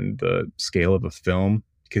point on the scale of a film,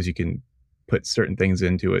 because you can put certain things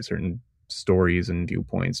into it, certain stories and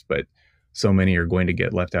viewpoints, but so many are going to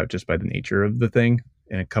get left out just by the nature of the thing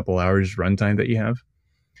in a couple hours runtime that you have.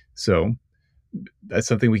 So that's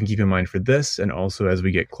something we can keep in mind for this, and also as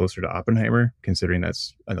we get closer to Oppenheimer, considering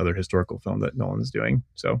that's another historical film that Nolan's doing.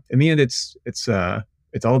 So in the end, it's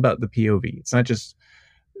all about the POV. It's not just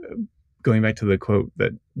going back to the quote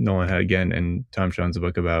that Nolan had again in Tom Schoen's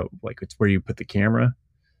book about, like, it's where you put the camera,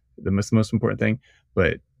 the most important thing,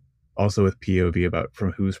 but also with POV about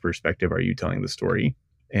from whose perspective are you telling the story.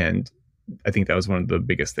 And I think that was one of the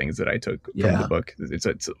biggest things that I took from the book.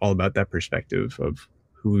 It's all about that perspective of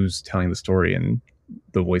who's telling the story and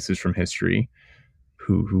the voices from history.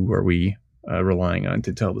 Who are we relying on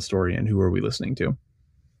to tell the story, and who are we listening to?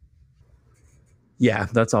 Yeah,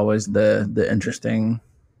 that's always the interesting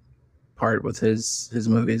part with his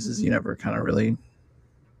movies, is you never kind of really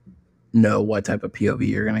know what type of POV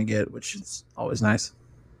you're gonna get, which is always nice.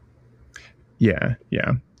 Yeah.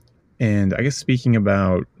 And I guess speaking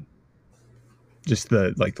about just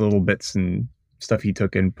the little bits and stuff he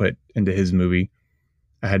took and put into his movie,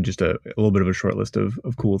 I had just a little bit of a short list of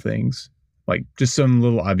cool things, like just some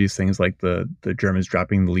little obvious things, like the Germans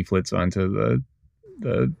dropping the leaflets onto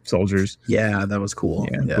the soldiers. Yeah, that was cool.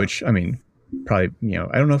 Yeah. Which, I mean, probably,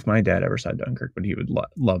 I don't know if my dad ever saw Dunkirk, but he would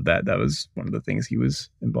love that. That was one of the things he was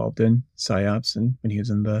involved in, psyops, and when he was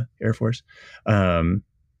in the Air Force. And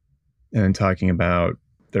then talking about,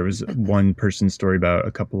 there was one person's story about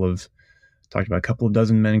a couple of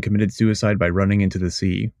dozen men committed suicide by running into the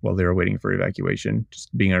sea while they were waiting for evacuation,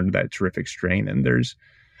 just being under that terrific strain. And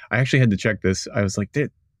I actually had to check this. I was like,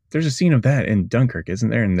 there's a scene of that in Dunkirk, isn't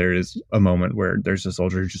there? And there is a moment where there's a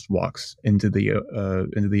soldier who just walks into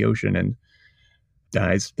the ocean and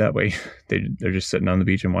dies that way. They're just sitting on the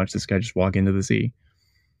beach and watch this guy just walk into the sea.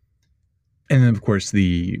 And then, of course,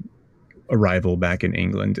 the arrival back in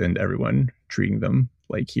England and everyone treating them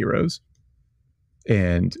like heroes.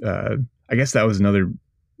 And I guess that was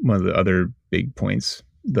one of the other big points,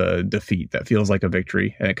 the defeat that feels like a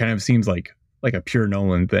victory. And it kind of seems like a pure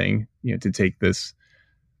Nolan thing, to take this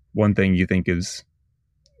one thing you think is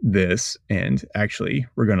this, and actually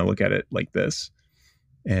we're going to look at it like this.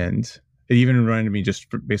 And it even reminded me, just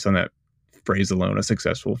based on that phrase alone, a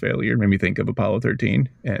successful failure, made me think of Apollo 13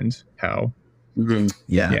 and how,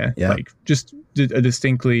 like just a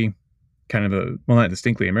distinctly kind of not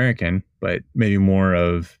distinctly American, but maybe more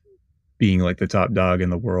of being like the top dog in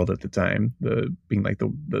the world at the time, being like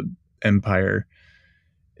the empire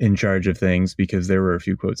in charge of things, because there were a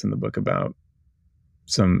few quotes in the book about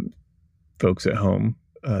some folks at home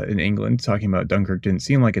in England talking about Dunkirk didn't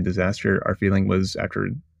seem like a disaster. Our feeling was, after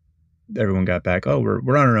everyone got back, oh,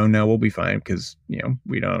 we're on our own now, we'll be fine, because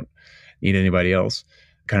we don't need anybody else.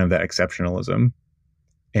 Kind of that exceptionalism.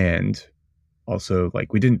 And also,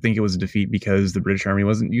 like, we didn't think it was a defeat because the British Army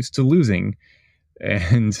wasn't used to losing.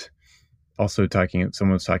 And also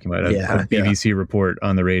someone was talking about a BBC report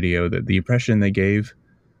on the radio that the impression they gave,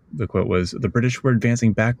 the quote was, the British were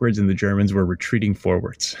advancing backwards and the Germans were retreating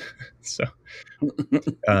forwards. So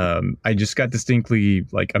I just got distinctly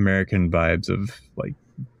like American vibes of like,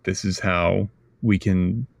 this is how we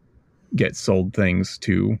can get sold things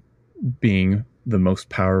to being the most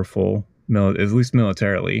powerful, at least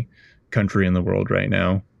militarily, country in the world right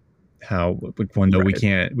now. How,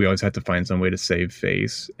 we always have to find some way to save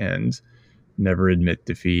face and never admit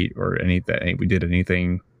defeat or anything. We did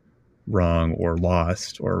anything wrong or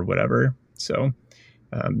lost or whatever. So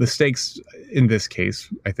the stakes in this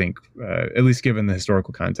case, I think, at least given the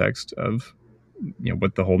historical context of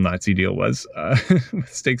what the whole Nazi deal was,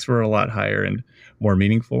 stakes were a lot higher and more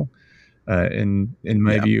meaningful in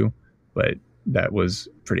my view. But that was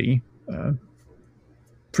pretty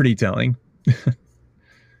telling.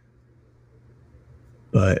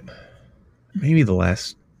 But maybe the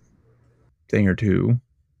last thing or two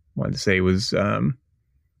I wanted to say was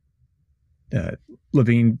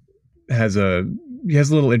Levine has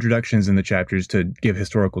little introductions in the chapters to give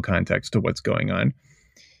historical context to what's going on,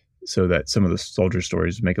 so that some of the soldier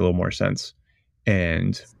stories make a little more sense.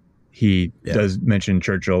 And he does mention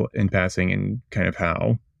Churchill in passing, and kind of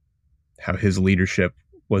how his leadership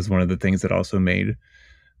was one of the things that also made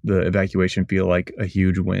the evacuation feel like a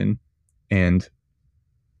huge win. And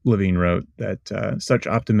Levine wrote that such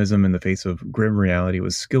optimism in the face of grim reality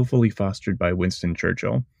was skillfully fostered by Winston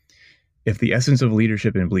Churchill. If the essence of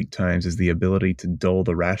leadership in bleak times is the ability to dull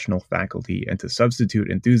the rational faculty and to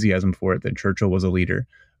substitute enthusiasm for it, then Churchill was a leader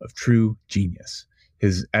of true genius.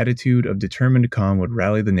 His attitude of determined calm would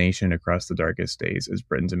rally the nation across the darkest days as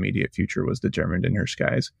Britain's immediate future was determined in her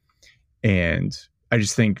skies. And I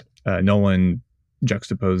just think Nolan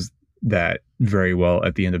juxtaposed that very well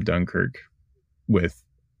at the end of Dunkirk, with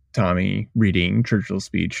Tommy reading Churchill's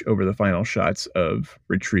speech over the final shots of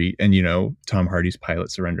retreat, and Tom Hardy's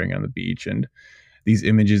pilot surrendering on the beach, and these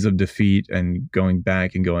images of defeat and going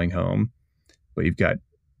back and going home. But you've got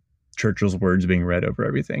Churchill's words being read over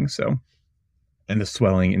everything. So, and the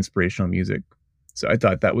swelling inspirational music. So I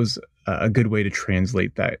thought that was a good way to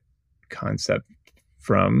translate that concept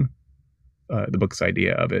from the book's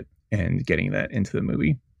idea of it and getting that into the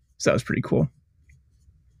movie. So that was pretty cool.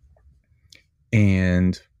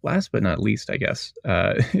 And last but not least, I guess,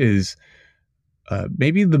 is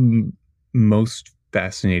maybe the most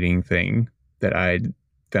fascinating thing that I'd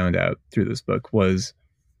found out through this book was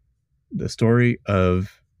the story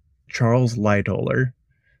of Charles Lightoller,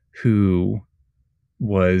 who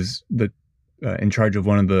was in charge of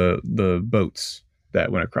one of the boats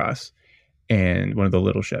that went across, and one of the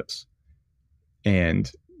little ships.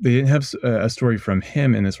 And they didn't have a story from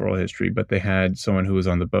him in this oral history, but they had someone who was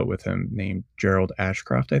on the boat with him named Gerald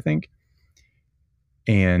Ashcroft, I think.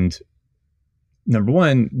 And number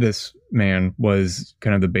one, this man was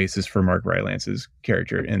kind of the basis for Mark Rylance's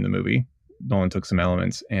character in the movie. Nolan took some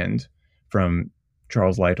elements and from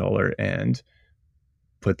Charles Lightoller and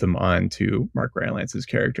put them on to Mark Rylance's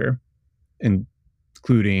character,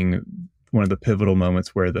 including one of the pivotal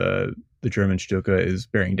moments where the German Stuka is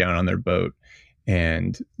bearing down on their boat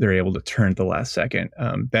and they're able to turn at the last second.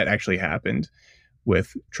 That actually happened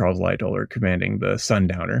with Charles Lightoller commanding the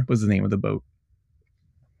Sundowner, was the name of the boat.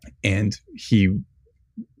 And he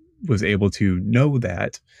was able to know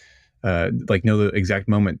that, know the exact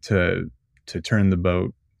moment to turn the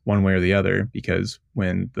boat one way or the other, because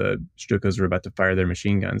when the Stukas were about to fire their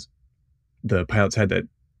machine guns, the pilots had to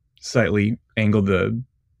slightly angle the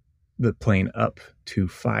plane up to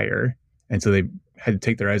fire. And so they had to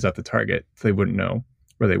take their eyes off the target so they wouldn't know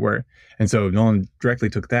where they were. And so Nolan directly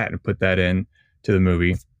took that and put that in to the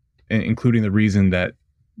movie, including the reason that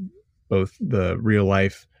both the real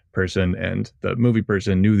life person and the movie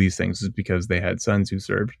person knew these things is because they had sons who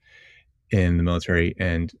served in the military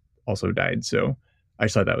and also died. So I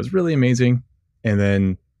just thought that was really amazing. And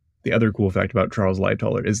then the other cool fact about Charles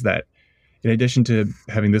Lightoller is that in addition to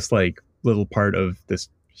having this like little part of this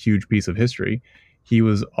huge piece of history, he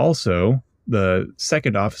was also the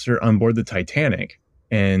second officer on board the Titanic.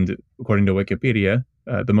 And according to Wikipedia,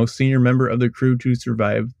 the most senior member of the crew to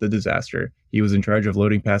survive the disaster. He was in charge of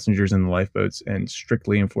loading passengers in the lifeboats and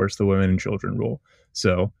strictly enforced the women and children rule.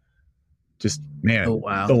 So just, man, oh,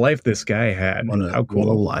 wow. The life this guy had. How cool.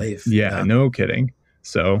 What a life. Yeah, no kidding.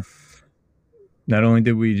 So not only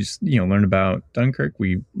did we just, learn about Dunkirk,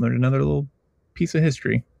 we learned another little piece of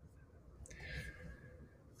history.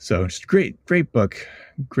 So just great book,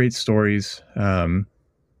 great stories.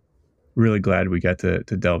 Really glad we got to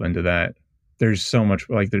delve into that. There's so much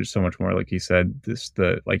more, like you said,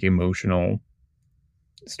 the emotional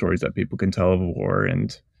stories that people can tell of war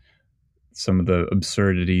and some of the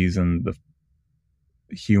absurdities and the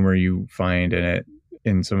humor you find in it,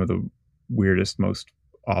 in some of the weirdest, most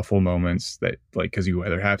awful moments that, because you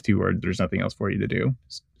either have to or there's nothing else for you to do.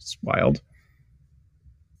 It's wild.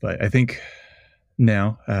 But I think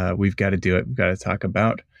now we've got to do it. We've got to talk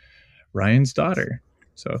about Ryan's Daughter.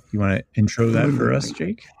 So you want to intro that for us,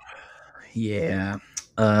 Jake? Yeah.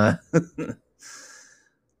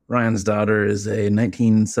 Ryan's Daughter is a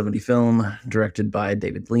 1970 film directed by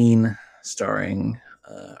David Lean, starring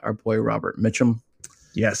our boy Robert Mitchum.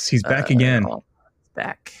 Yes, he's back again.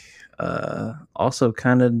 Back. Also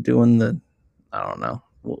kind of doing I don't know.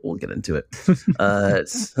 We'll get into it.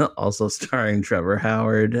 It's also starring Trevor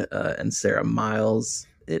Howard and Sarah Miles.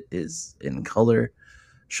 It is in color,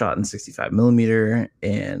 shot in 65 millimeter,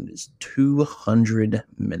 and is 200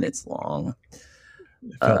 minutes long.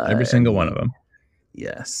 I felt every single one of them.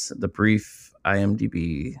 Yes. The brief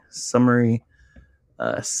IMDb summary.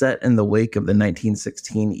 Set in the wake of the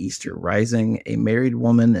 1916 Easter Rising, a married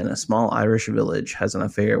woman in a small Irish village has an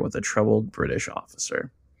affair with a troubled British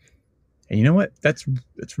officer. And you know what? That's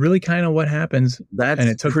really kind of what happens. And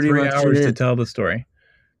it took 3 hours to tell the story.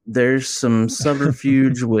 There's some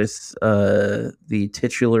subterfuge with the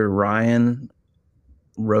titular Ryan.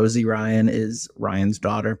 Rosie Ryan is Ryan's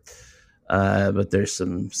daughter. But there's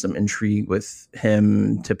some intrigue with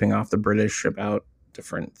him tipping off the British about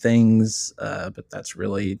different things. But that's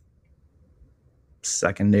really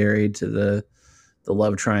secondary to the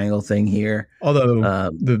love triangle thing here.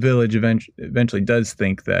 Although the village eventually does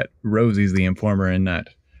think that Rosie's the informer and not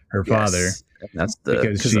her father. That's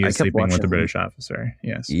because she is sleeping with the British officer.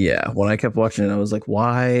 Yes. Yeah. When I kept watching it, I was like,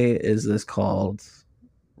 why is this called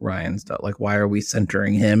Ryan's Daughter? Like, why are we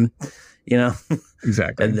centering him?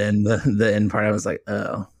 Exactly. And then the end part, I was like,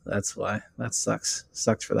 oh, that's why. That sucks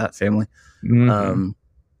for that family. Mm-hmm.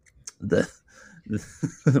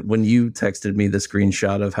 When you texted me the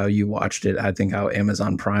screenshot of how you watched it, I think how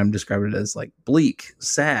Amazon Prime described it as like bleak,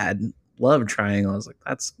 sad, love triangle. I was like,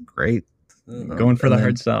 that's great. Going for the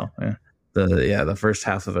hard sell. Yeah. The first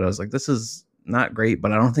half of it, I was like, this is not great,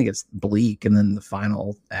 but I don't think it's bleak. And then the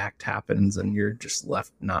final act happens and you're just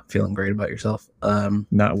left not feeling great about yourself.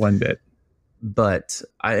 Not one bit. But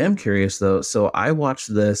I am curious though. So I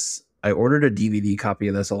watched this. I ordered a DVD copy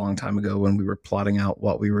of this a long time ago when we were plotting out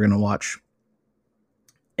what we were going to watch.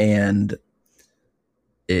 And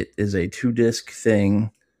it is a 2-disc thing.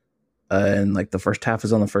 and like the first half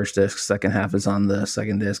is on the first disc, second half is on the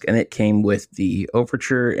second disc, and it came with the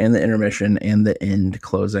overture and the intermission and the end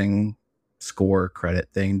closing score credit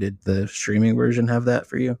thing. Did the streaming version have that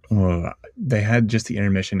for you? Well, they had just the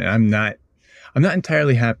intermission, and I'm not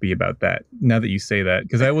entirely happy about that now that you say that,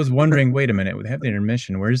 because I was wondering, wait a minute, they have the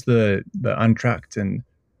intermission, where's the untracked? And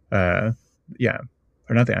or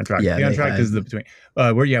not the untracked. The untracked is the between.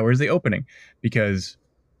 Where's the opening? Because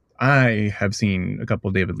I have seen a couple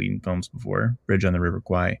of David Lean films before, Bridge on the River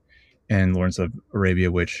Kwai and Lawrence of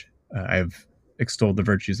Arabia, which I've extolled the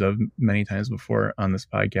virtues of many times before on this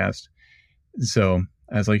podcast. So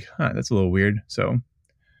I was like, that's a little weird. So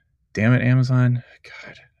damn it, Amazon.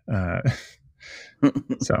 God.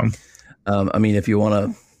 So I mean, if you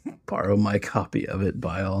want to borrow my copy of it,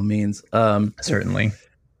 by all means. Certainly.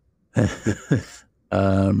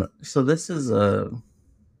 So this is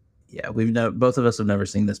both of us have never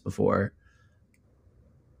seen this before.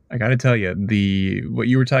 I got to tell you, what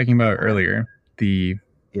you were talking about earlier, the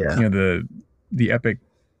epic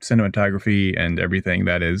cinematography and everything,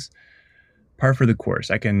 that is par for the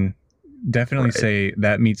course. I can definitely say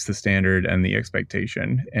that meets the standard and the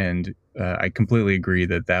expectation, and I completely agree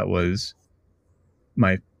that was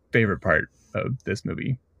my favorite part of this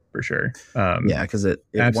movie for sure. Because it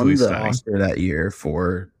won the stunning Oscar that year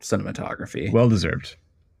for cinematography. Well deserved,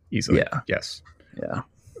 easily. Yes. Yeah.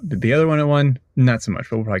 The other one it won, not so much,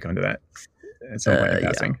 but we'll probably come to that at some point in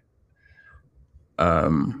passing.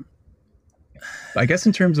 I guess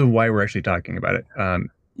in terms of why we're actually talking about it,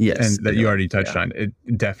 yes, and that you already touched on, it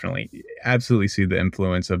definitely, absolutely see the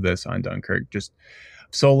influence of this on Dunkirk, just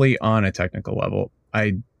solely on a technical level.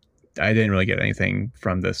 I didn't really get anything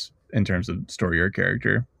from this in terms of story or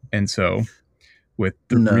character. And so with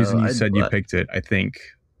the reason you said you picked it, I think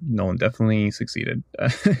Nolan definitely succeeded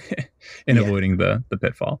in avoiding the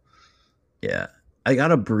pitfall. Yeah. I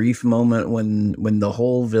got a brief moment when the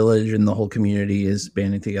whole village and the whole community is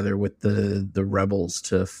banding together with the rebels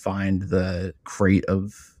to find the crate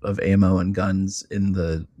of ammo and guns in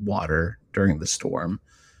the water during the storm.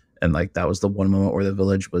 And like, that was the one moment where the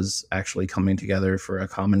village was actually coming together for a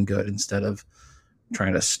common good instead of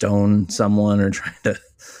trying to stone someone or trying to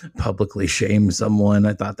publicly shame someone.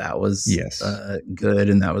 I thought that was good.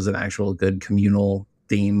 And that was an actual good communal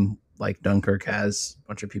theme, like Dunkirk has, a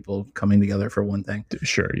bunch of people coming together for one thing.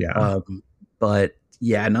 Sure. Yeah. But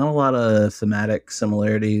yeah, not a lot of thematic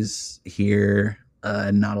similarities here.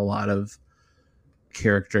 Not a lot of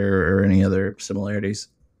character or any other similarities.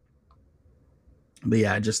 But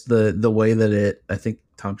yeah, just the way that I think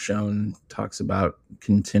Tom Schoen talks about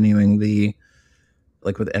continuing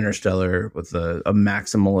like with Interstellar, with a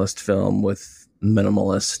maximalist film with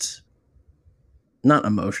minimalist, not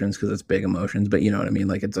emotions, because it's big emotions, but you know what I mean?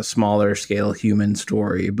 Like, it's a smaller scale human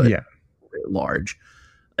story, but large.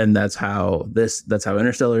 And that's how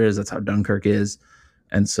Interstellar is. That's how Dunkirk is.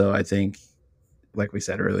 And so I think, like we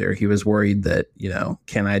said earlier, he was worried that,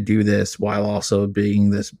 can I do this while also being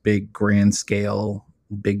this big grand scale,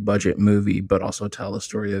 big budget movie, but also tell the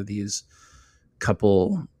story of these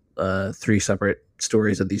couple, three separate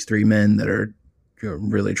stories of these three men that are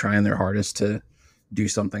really trying their hardest to do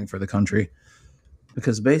something for the country.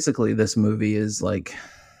 Because basically this movie is like,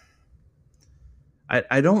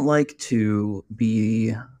 I don't like to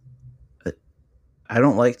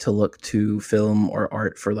look to film or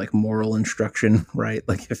art for like moral instruction, right?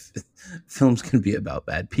 Like, if films can be about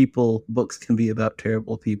bad people, books can be about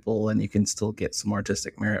terrible people, and you can still get some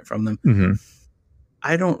artistic merit from them. Mm-hmm.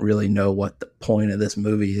 I don't really know what the point of this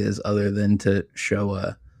movie is, other than to show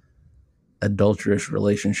a adulterous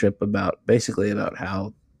relationship about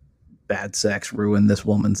how bad sex ruined this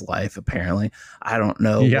woman's life. Apparently, I don't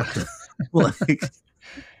know. Yeah.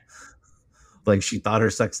 Like she thought her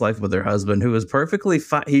sex life with her husband, who was perfectly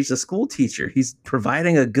fine. He's a school teacher. He's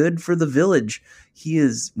providing a good for the village. He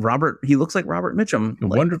is Robert. He looks like Robert Mitchum.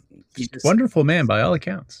 Wonderful man by all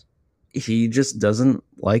accounts. He just doesn't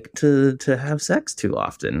like to have sex too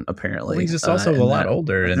often, apparently. Well, he's just also a lot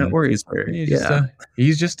older, and that worries her.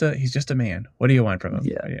 He's just a man. What do you want from him?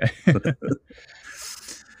 Yeah.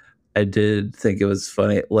 I did think it was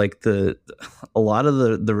funny, like a lot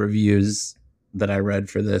of the reviews that I read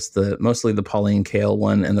for this, mostly the Pauline Kael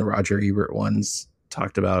one and the Roger Ebert ones,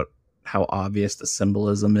 talked about how obvious the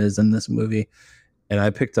symbolism is in this movie, and I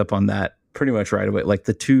picked up on that pretty much right away. Like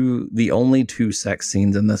the only two sex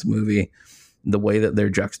scenes in this movie, the way that they're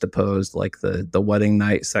juxtaposed, like the wedding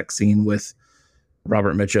night sex scene with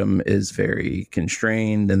Robert Mitchum is very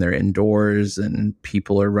constrained, and they're indoors, and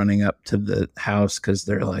people are running up to the house because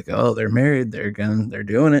they're like, oh, they're married, they're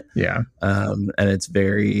doing it. Yeah. And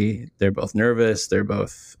they're both nervous. They're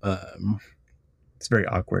both, it's very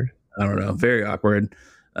awkward. I don't know, very awkward.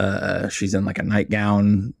 She's in like a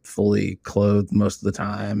nightgown, fully clothed most of the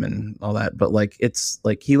time and all that. But like, it's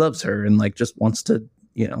like he loves her and like just wants to,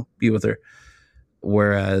 be with her.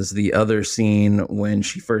 Whereas the other scene when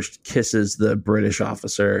she first kisses the British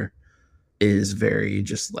officer is very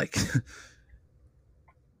just like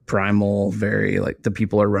primal, very like the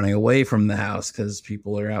people are running away from the house because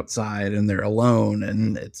people are outside and they're alone,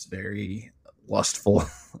 and it's very lustful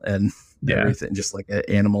and everything, just like an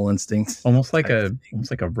animal instinct, almost like a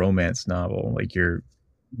romance novel, like the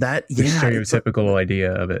stereotypical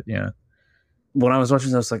idea of it. Yeah. When I was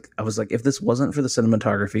watching this, I was like, if this wasn't for the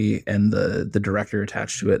cinematography and the director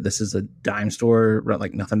attached to it, this is a dime store.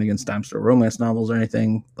 Like, nothing against dime store romance novels or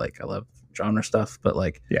anything. Like, I love genre stuff, but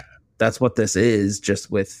like, yeah, that's what this is, just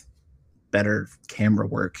with better camera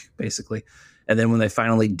work, basically. And then when they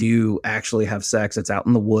finally do actually have sex, it's out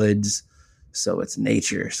in the woods, so it's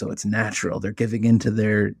nature, so it's natural. They're giving into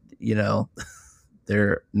their,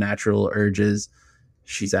 their natural urges.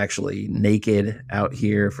 She's actually naked out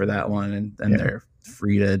here for that one, and they're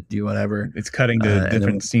free to do whatever. It's cutting to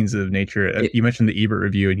different scenes of nature. You mentioned the Ebert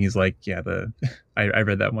review, and he's like, I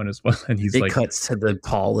read that one as well, and he's like, it cuts to the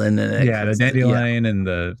pollen and the dandelion and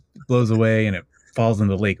the blows away, and it falls in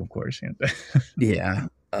the lake, of course. Yeah.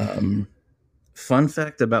 Fun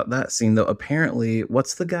fact about that scene, though, apparently,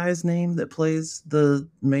 what's the guy's name that plays the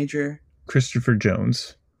major? Christopher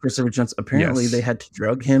Jones. Apparently, they had to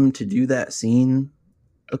drug him to do that scene,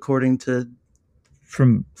 according to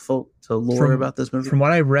lore about this movie. From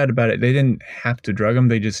what I read about it, they didn't have to drug him.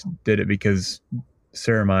 They just did it because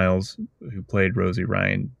Sarah Miles, who played Rosie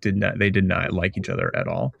Ryan, did not like each other at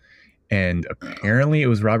all. And apparently it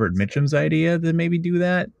was Robert Mitchum's idea to maybe do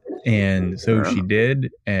that. And so she did.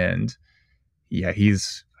 And yeah,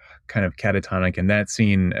 he's kind of catatonic in that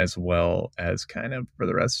scene, as well as kind of for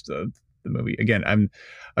the rest of the movie. Again, I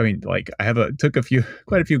took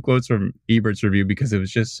quite a few quotes from Ebert's review because it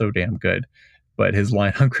was just so damn good. But his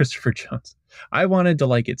line on Christopher Jones, I wanted to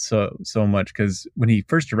like it so much, because when he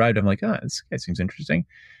first arrived, I'm like, this guy seems interesting.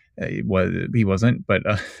 He wasn't, but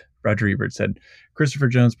Roger Ebert said, Christopher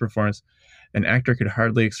Jones' performance, an actor could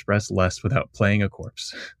hardly express less without playing a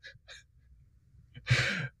corpse.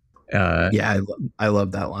 I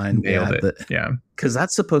love that line. Nailed it. Because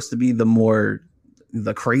that's supposed to be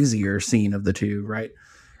the crazier scene of the two, right?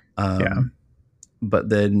 But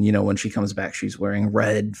then, when she comes back, she's wearing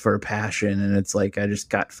red for passion, and it's like, I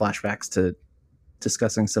just got flashbacks to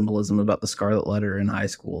discussing symbolism about the Scarlet Letter in high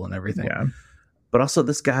school and everything. Yeah. But also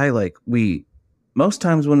this guy, like, most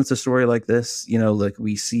times when it's a story like this, like,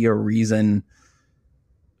 we see a reason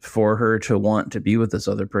for her to want to be with this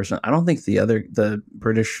other person. I don't think the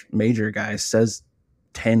British major guy says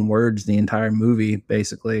 10 words the entire movie,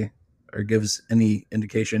 basically, or gives any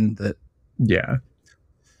indication that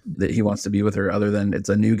he wants to be with her, other than it's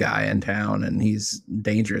a new guy in town and he's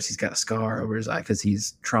dangerous. He's got a scar over his eye because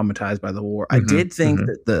he's traumatized by the war. I did think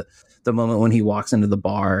that the moment when he walks into the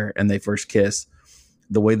bar and they first kiss,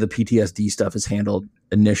 the way the PTSD stuff is handled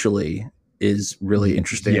initially is really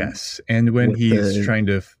interesting. Yes. And when he's trying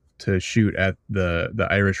to shoot at the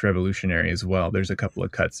Irish Revolutionary as well, there's a couple of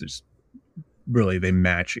cuts that really, they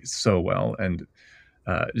match so well. And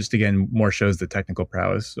just, again, more shows the technical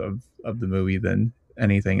prowess of the movie than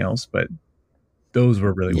anything else, but those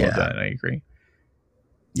were really well done. I agree.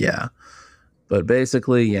 Yeah. But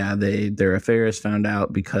basically, their affair is found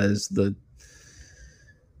out because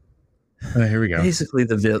here we go. Basically,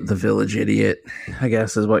 the village idiot, I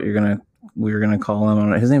guess, is what we were gonna call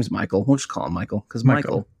him. His name's Michael. We'll just call him Michael, because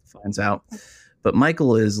Michael finds out. But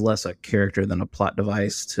Michael is less a character than a plot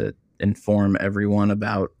device to inform everyone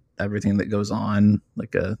about everything that goes on,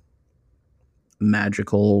 like a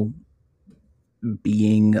magical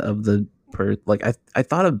being of I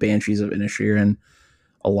thought of Banshees of Inisherin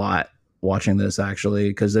a lot watching this, actually,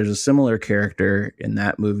 because there's a similar character in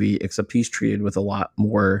that movie, except he's treated with a lot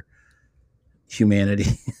more humanity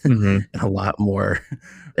and a lot more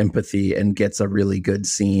empathy, and gets a really good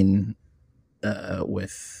scene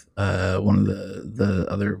with one of the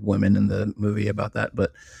other women in the movie about that.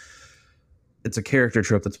 But it's a character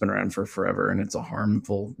trope that's been around for forever, and it's a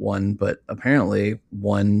harmful one, but apparently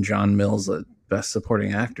won John Mills a Best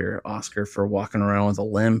Supporting Actor Oscar for walking around with a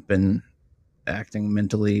limp and acting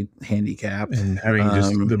mentally handicapped and having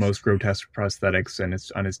just the most grotesque prosthetics and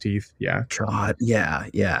it's on his teeth. God,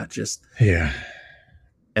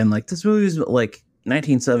 and like, this movie is like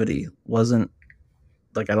 1970, wasn't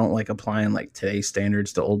like, I don't like applying like today's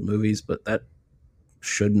standards to old movies, but that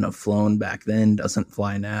shouldn't have flown back then, doesn't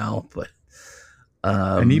fly now. But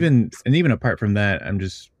and even apart from that,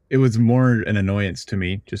 it was more an annoyance to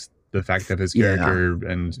me, just the fact of his character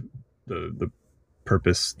and the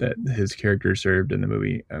purpose that his character served in the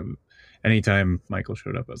movie. Anytime Michael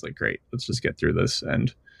showed up, I was like, great, let's just get through this.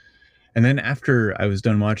 And then after I was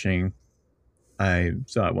done watching, I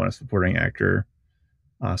saw it won a supporting actor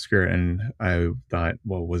Oscar, and I thought,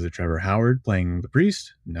 well, was it Trevor Howard playing the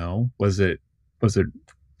priest? No. Was it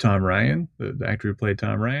Tom Ryan, the actor who played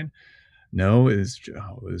Tom Ryan? No. It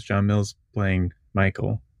was John Mills playing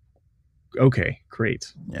Michael. Okay,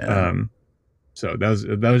 great. Yeah. So that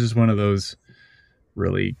was just one of those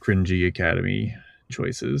really cringy Academy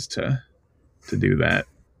choices to do that,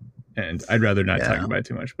 and I'd rather not talk about it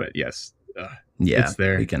too much. But yes, it's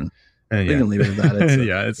there. We can leave it at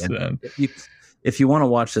that. If you want to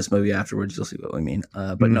watch this movie afterwards, you'll see what we mean.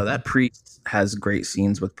 But no, that priest has great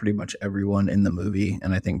scenes with pretty much everyone in the movie,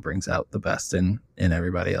 and I think brings out the best in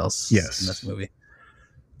everybody else in this movie.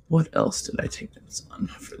 What else did I take notes on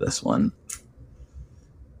for this one?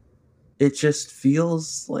 It just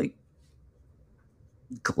feels like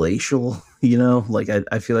glacial, like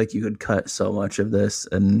I feel like you could cut so much of this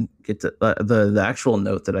and get to the actual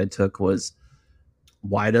note that I took was,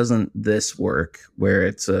 why doesn't this work where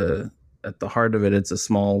it's at the heart of it, it's a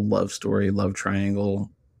small love story, love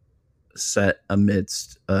triangle set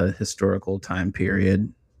amidst a historical time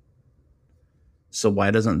period. So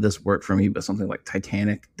why doesn't this work for me, but something like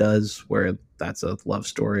Titanic does, where that's a love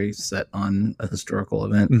story set on a historical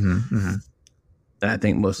event? And I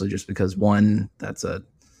think mostly just because, one,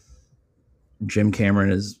 Jim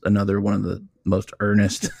Cameron is another one of the most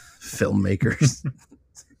earnest filmmakers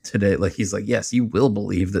today. Like, he's like, yes, you will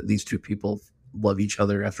believe that these two people love each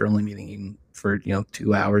other after only meeting for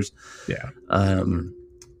 2 hours. And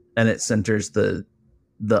it centers the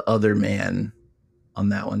other man on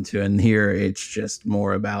that one too, and here it's just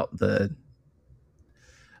more about I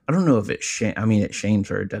don't know if it shames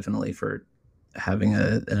her definitely for having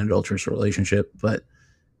an adulterous relationship, but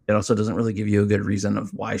it also doesn't really give you a good reason of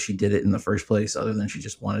why she did it in the first place, other than she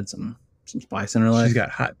just wanted some spice in her life. She's got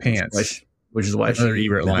hot pants, which is why another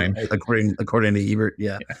Ebert line, according to Ebert,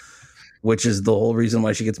 which is the whole reason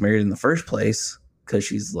why she gets married in the first place, because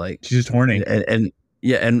she's just horny.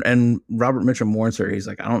 And Robert Mitchum warns her. He's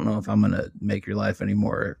like, I don't know if I'm gonna make your life any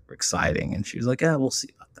more exciting, and she was like, yeah, we'll see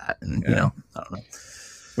about that. And I don't know.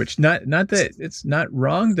 Which not that it's not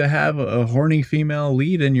wrong to have a horny female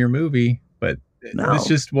lead in your movie, but this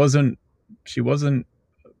just wasn't. She wasn't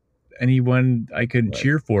anyone I could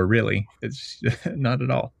cheer for, really. It's not at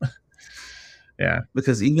all.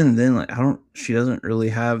 Because even then, she doesn't really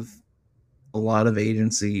have a lot of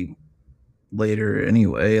agency later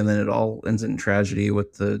anyway, and then it all ends in tragedy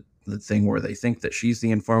with the thing where they think that she's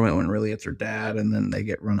the informant when really it's her dad, and then they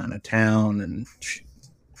get run out of town, and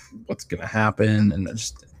what's gonna happen? And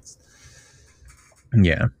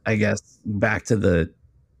I guess back to the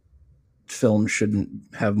film shouldn't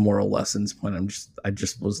have moral lessons when I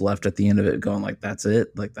just was left at the end of it going like, that's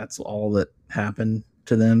it, like that's all that happened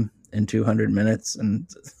to them in 200 minutes, and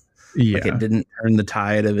it didn't turn the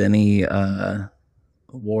tide of any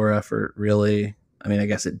war effort, really. I mean, I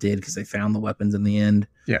guess it did, because they found the weapons in the end.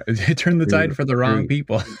 It turned the tide for the wrong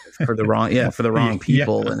people. for the wrong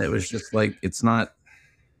people. And it was just like, it's not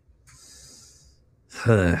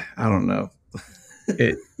I don't know.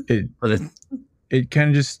 It kind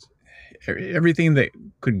of just, everything that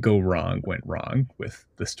could go wrong went wrong with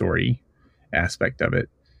the story aspect of it,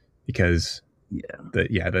 because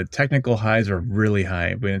the technical highs are really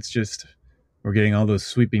high, but it's just, we're getting all those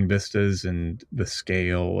sweeping vistas and the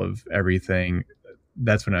scale of everything.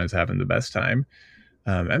 That's when I was having the best time.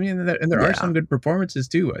 There are some good performances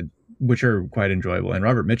too, which are quite enjoyable. And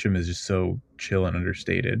Robert Mitchum is just so chill and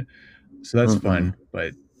understated, so that's fun.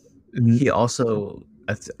 But he also,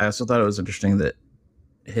 I also thought it was interesting that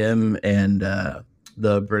him and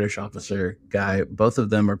the British officer guy, both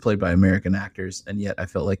of them are played by American actors, and yet I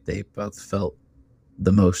felt like they both felt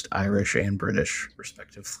the most Irish and British,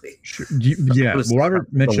 respectively. Sure.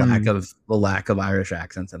 Robert Mitchum, the lack of Irish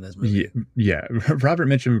accents in this movie. Robert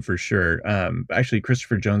Mitchum for sure. Actually,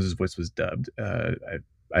 Christopher Jones's voice was dubbed.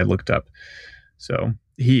 I looked up, so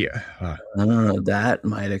he. That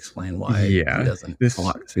might explain why he doesn't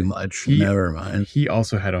talk too much. Never mind. He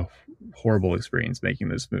also had a horrible experience making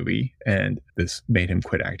this movie, and this made him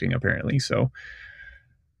quit acting, apparently. So,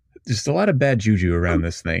 just a lot of bad juju around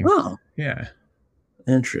this thing. Oh, yeah.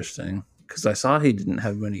 Interesting, because I saw he didn't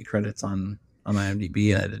have many credits on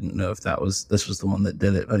IMDb, and I didn't know if this was the one that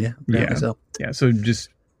did it. But so just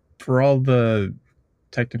for all the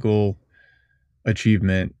technical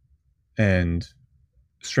achievement and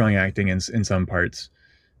strong acting in some parts,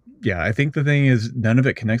 I think the thing is, none of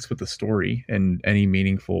it connects with the story in any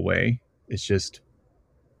meaningful way. It's just,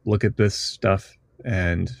 look at this stuff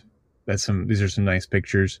and these are some nice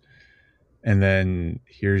pictures. And then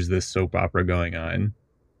here's this soap opera going on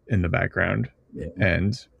in the background. Yeah.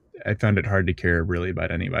 And I found it hard to care really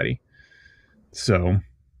about anybody. So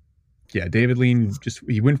yeah, David Lean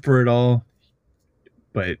he went for it all,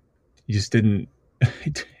 but he just didn't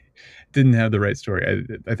have the right story.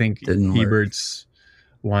 I think Ebert's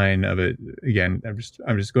line of it again. I'm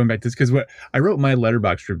just going back to this because what I wrote my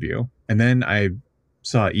Letterboxd review, and then I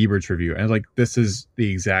saw Ebert's review, and I was like, this is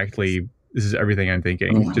everything I'm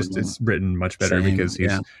thinking. It's written much better because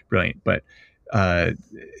he's brilliant. But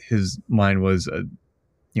his line was,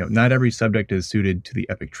 not every subject is suited to the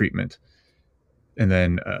epic treatment. And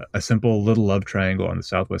then a simple little love triangle on the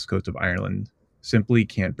southwest coast of Ireland simply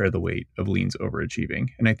can't bear the weight of Lean's overachieving.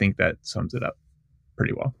 And I think that sums it up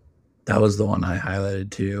pretty well. That was the one I highlighted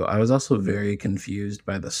too. I was also very confused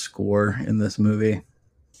by the score in this movie.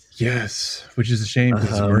 Yes, which is a shame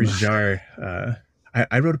because Maurice Jarre,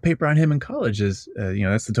 I wrote a paper on him in college. That's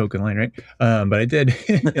the token line, right? But I did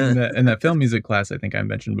in that film music class. I think I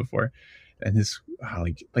mentioned before, and his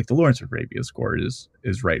like the Lawrence of Arabia score is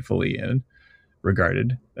rightfully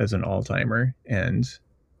regarded as an all-timer, and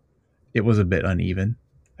it was a bit uneven,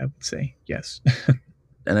 I would say. Yes.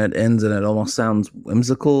 And it ends and it almost sounds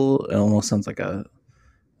whimsical. It almost sounds like a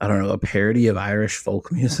parody of Irish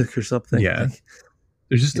folk music or something. Yeah.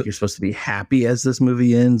 There's just you're supposed to be happy as this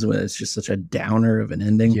movie ends when it's just such a downer of an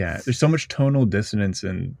ending. Yeah. There's so much tonal dissonance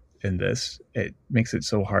in this. It makes it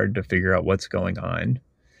so hard to figure out what's going on.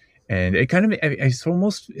 And it kind of, I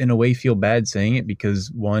almost in a way feel bad saying it because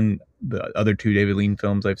the other two David Lean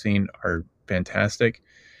films I've seen are fantastic.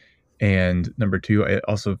 And number two, I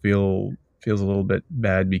also feels a little bit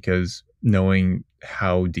bad because knowing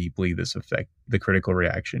how deeply the critical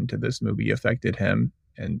reaction to this movie affected him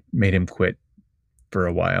and made him quit for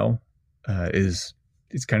a while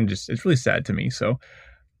it's kind of it's really sad to me. So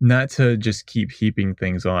not to just keep heaping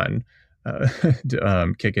things on,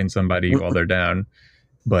 kicking somebody while they're down,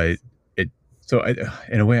 but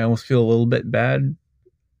in a way I almost feel a little bit bad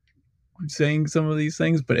saying some of these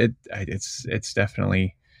things, but it's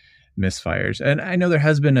definitely misfires. And I know there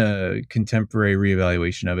has been a contemporary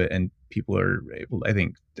reevaluation of it, and people are able, I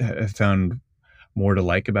think, have found more to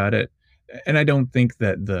like about it. And I don't think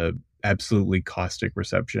that the absolutely caustic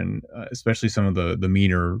reception, especially some of the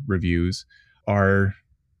meaner reviews, are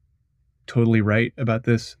totally right about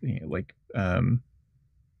this. I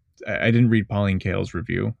didn't read Pauline Kael's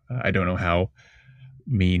review. I don't know how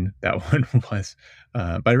mean that one was,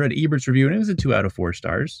 but I read Ebert's review, and it was a 2 out of 4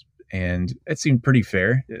 stars, and it seemed pretty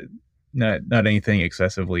fair. Not anything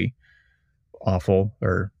excessively awful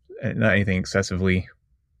or not anything excessively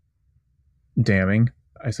damning.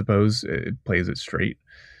 I suppose it plays it straight,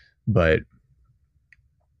 but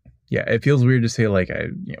yeah, it feels weird to say I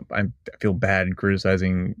feel bad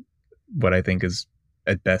criticizing what I think is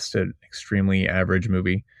at best an extremely average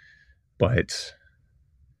movie, but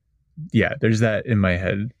yeah, there's that in my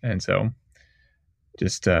head, and so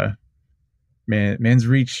just man's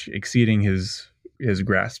reach exceeding his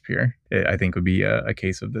grasp here, I think would be a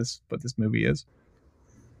case of what this movie is.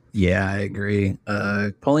 Yeah, I agree.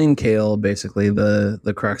 Pauline Kael, basically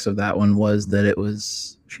the crux of that one was that it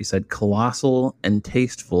was, she said, colossal and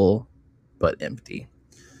tasteful, but empty,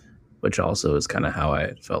 which also is kind of how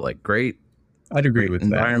I felt. Like, great. I'd agree with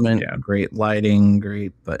environment, that. Yeah. Great lighting,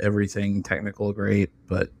 great, but everything technical, great,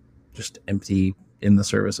 but just empty in the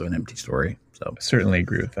service of an empty story. So I certainly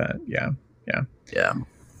agree with that. Yeah.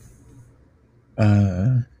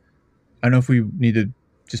 I don't know if we need to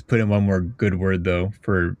just put in one more good word though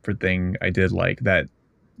for thing I did like. That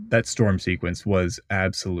storm sequence was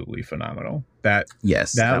absolutely phenomenal. That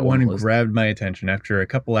one grabbed my attention after a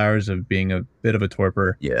couple hours of being a bit of a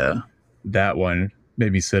torpor. Yeah. That one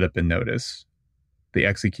made me sit up and notice. The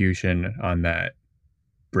execution on that,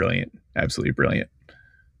 brilliant. Absolutely brilliant.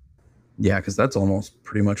 Yeah, because that's almost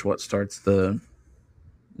pretty much what starts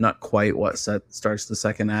not quite what starts the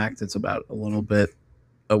second act. It's about a little bit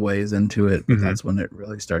a ways into it, but that's when it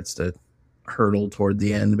really starts to hurtle toward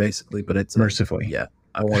the end, basically. But it's mercifully. Yeah,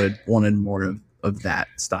 I wanted more of that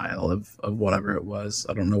style of whatever it was.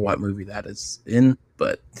 I don't know what movie that is in,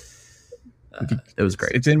 but it was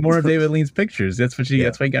great. It's in more of David Lean's pictures. That's why you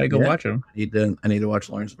got to go watch them. I need to watch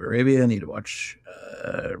Lawrence of Arabia. I need to watch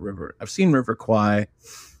River. I've seen River Kwai. I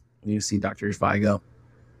need to see Dr. Zhivago.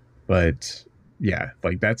 But yeah,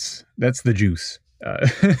 that's the juice.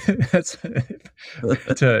 That's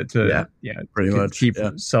to pretty much keep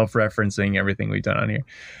self-referencing everything we've done on here.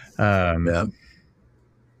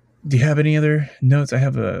 Do you have any other notes? I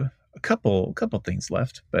have a couple things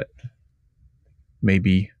left, but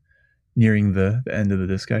maybe nearing the end of the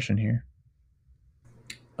discussion here.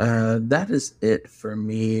 That is it for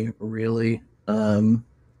me, really.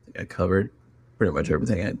 I covered pretty much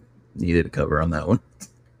everything I needed to cover on that one.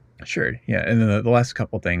 Sure. Yeah. And then the last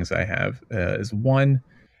couple things I have is one,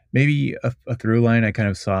 maybe a through line I kind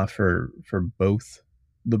of saw for both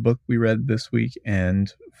the book we read this week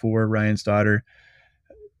and for Ryan's Daughter,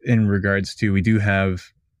 in regards to, we do have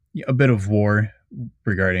a bit of war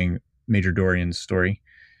regarding Major Dorian's story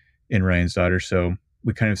in Ryan's Daughter. So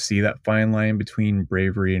we kind of see that fine line between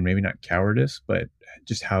bravery and maybe not cowardice, but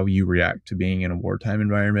just how you react to being in a wartime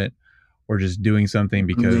environment, or just doing something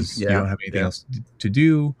because you don't have anything else to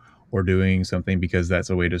do, or doing something because that's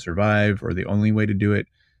a way to survive or the only way to do it.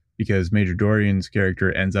 Because Major Dorian's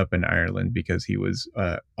character ends up in Ireland because he was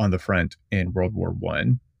on the front in World War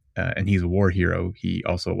One, and he's a war hero. He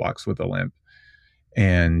also walks with a limp.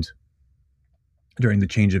 And during the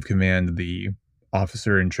change of command, the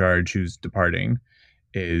officer in charge who's departing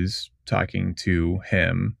is talking to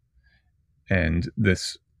him, and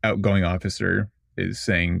this outgoing officer is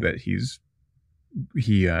saying that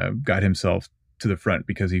he got himself to the front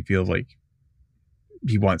because he feels like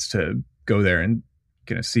he wants to go there and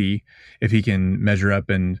kind of see if he can measure up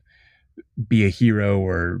and be a hero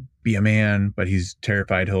or be a man, but he's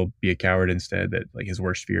terrified he'll be a coward instead, that like his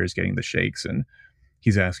worst fear is getting the shakes. And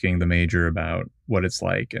he's asking the major about what it's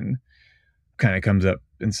like, and kind of comes up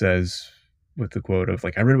and says, with the quote of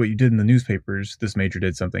like, I read what you did in the newspapers. This major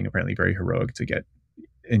did something apparently very heroic to get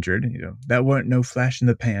injured. That weren't no flash in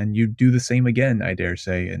the pan. You'd do the same again, I dare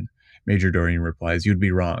say. And Major Dorian replies, you'd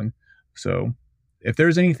be wrong. So if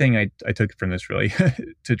there's anything I took from this, really,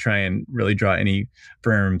 to try and really draw any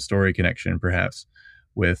firm story connection, perhaps,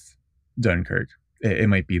 with Dunkirk, it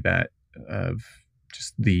might be that of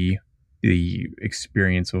just the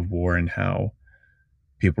experience of war and how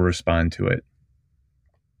people respond to it.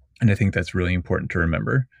 And I think that's really important to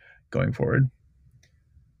remember going forward.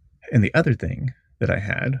 And the other thing that I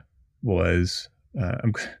had was,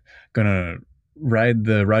 I'm going to ride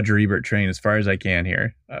the Roger Ebert train as far as I can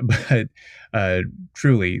here. But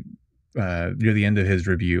truly, near the end of his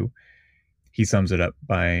review, he sums it up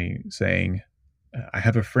by saying, I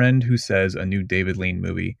have a friend who says a new David Lean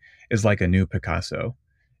movie is like a new Picasso.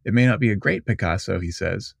 It may not be a great Picasso, he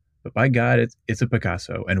says, but by God, it's a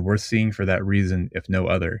Picasso, and worth seeing for that reason, if no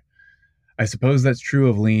other. I suppose that's true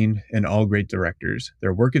of Lean and all great directors.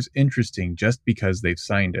 Their work is interesting just because they've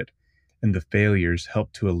signed it, and the failures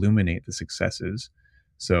help to illuminate the successes.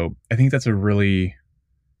 So I think that's a really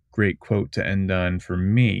great quote to end on for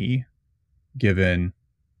me, given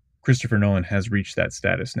Christopher Nolan has reached that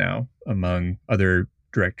status now among other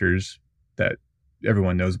directors that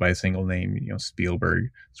everyone knows by a single name, Spielberg,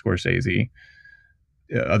 Scorsese.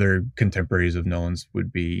 Other contemporaries of Nolan's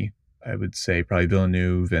would be, I would say, probably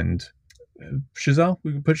Villeneuve and Chazelle.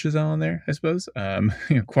 We could put Chazelle in there, I suppose.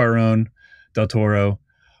 Cuarón, Del Toro,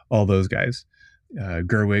 all those guys.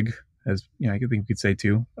 Gerwig, as I think we could say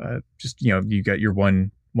too. Just you got your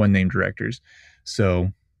one name directors.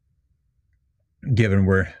 So, given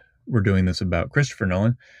we're doing this about Christopher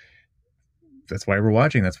Nolan, that's why we're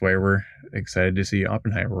watching. That's why we're excited to see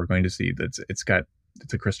Oppenheimer. We're going to see that it's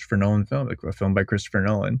a Christopher Nolan film, a film by Christopher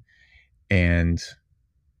Nolan. And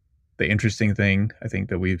the interesting thing I think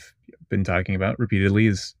that we've been talking about repeatedly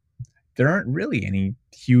is there aren't really any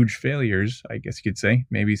huge failures, I guess you could say.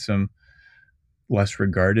 Maybe some less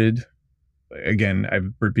regarded. Again,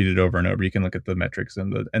 I've repeated over and over. You can look at the metrics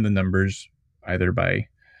and the numbers, either by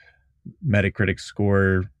Metacritic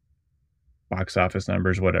score, box office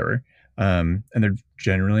numbers, whatever. And they're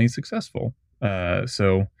generally successful.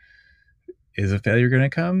 So is a failure going to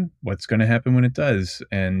come? What's going to happen when it does?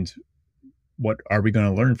 And what are we going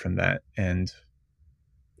to learn from that? And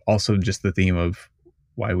also just the theme of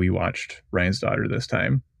why we watched Ryan's Daughter this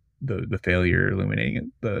time, the failure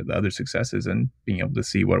illuminating the other successes and being able to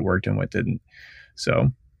see what worked and what didn't.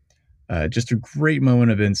 So just a great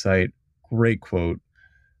moment of insight, great quote,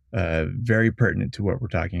 very pertinent to what we're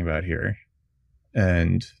talking about here.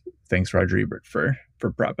 And thanks, Roger Ebert, for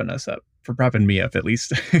propping us up, for propping me up at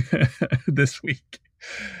least this week.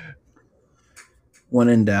 When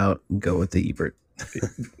in doubt, go with the Ebert.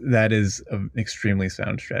 That is an extremely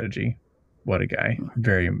sound strategy. What a guy.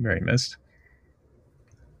 Very, very missed.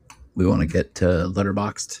 We want to get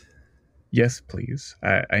Letterboxd. Yes, please.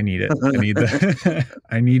 I need it. I need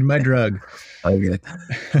I need my drug. Okay.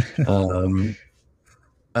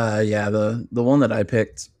 Yeah, the one that I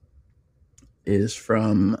picked is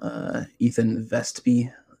from Ethan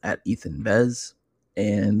Vestby at Ethan Bez.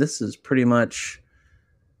 And this is pretty much,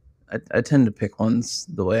 I tend to pick ones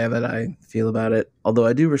the way that I feel about it. Although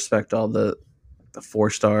I do respect all the like the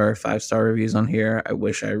 4-star, 5-star reviews on here. I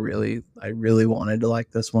wish I really wanted to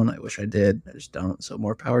like this one. I wish I did. I just don't. So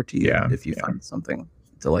more power to you if you find something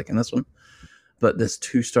to like in this one. But this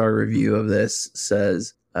 2-star review of this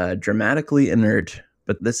says, dramatically inert,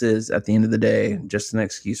 but this is, at the end of the day, just an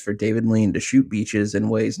excuse for David Lean to shoot beaches in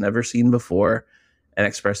ways never seen before and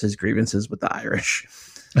express his grievances with the Irish.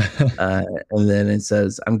 And then it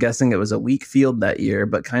says, I'm guessing it was a weak field that year,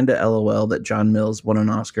 but kind of LOL that John Mills won an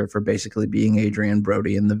Oscar for basically being Adrian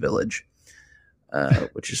Brody in The Village,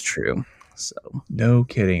 which is true. So no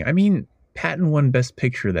kidding. I mean, Patton won Best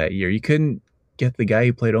Picture that year. You couldn't get the guy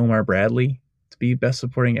who played Omar Bradley to be Best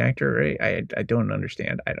Supporting Actor, right? I don't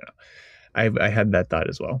understand. I don't know. I had that thought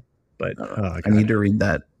as well, but I need to read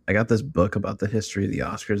that. I got this book about the history of the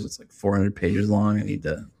Oscars. It's like 400 pages long. I need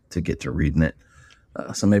to get to reading it.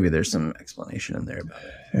 So maybe there's some explanation in there about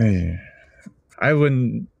it. I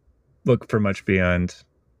wouldn't look for much beyond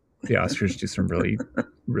the Oscars do some really,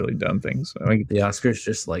 really dumb things. I mean, the Oscars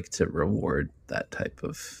just like to reward that type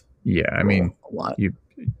of. Yeah, I mean, a lot. Do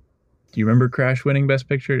you remember Crash winning Best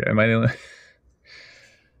Picture? Am I the only...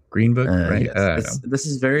 Green Book? Right. Yes. This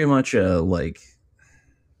is very much a like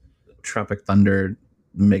Tropic Thunder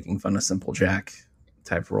making fun of Simple Jack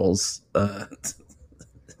type roles.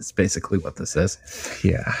 It's basically what this is.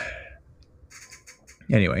 Yeah.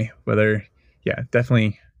 Anyway,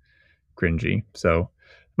 definitely cringy. So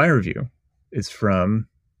my review is from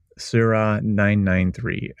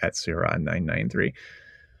Syrah993 at Syrah993.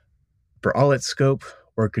 For all its scope,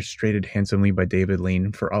 orchestrated handsomely by David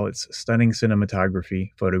Lean, for all its stunning cinematography,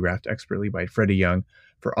 photographed expertly by Freddie Young,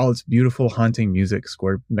 for all its beautiful, haunting music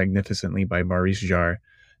scored magnificently by Maurice Jarre,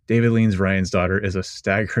 David Lean's Ryan's Daughter is a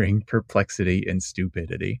staggering perplexity and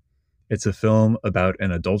stupidity. It's a film about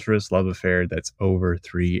an adulterous love affair that's over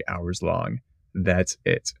 3 hours long. That's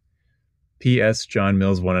it. P.S. John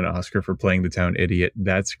Mills won an Oscar for playing the town idiot.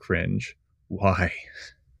 That's cringe. Why?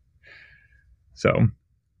 So,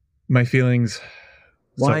 my feelings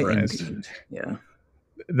summarized. Indeed? Yeah.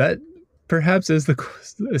 That perhaps is the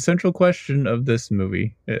central question of this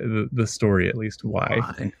movie. The story, at least.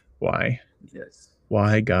 Why? Why? Yes.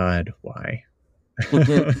 Why, God? Why?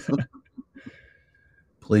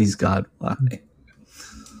 Please, God, why?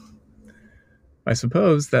 I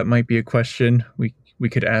suppose that might be a question we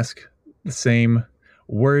could ask the same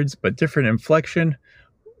words but different inflection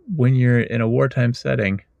when you're in a wartime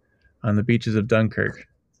setting on the beaches of Dunkirk.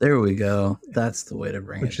 There we go. That's the way to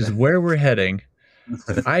bring it. Which is where we're heading.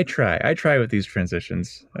 I try with these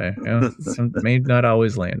transitions. Some may not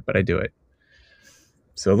always land, but I do it.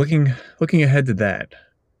 So looking ahead to that,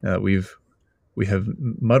 we have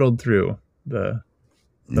muddled through the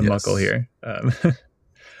muckle here.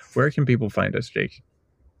 Where can people find us, Jake?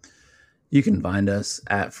 You can find us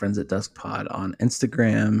at Friends at Dusk Pod on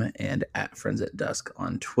Instagram and at Friends at Dusk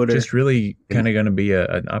on Twitter. Just really kind of going to be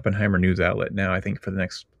an Oppenheimer news outlet now, I think, for the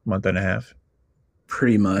next month and a half.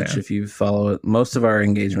 Pretty much. Yeah. If you follow it, most of our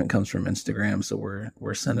engagement comes from Instagram, so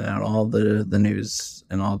we're sending out all the news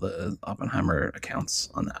and all the Oppenheimer accounts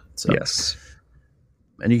on that. So yes.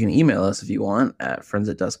 And you can email us if you want at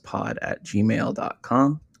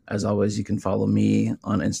friendsatduskpod@gmail.com. As always, you can follow me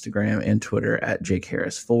on Instagram and Twitter at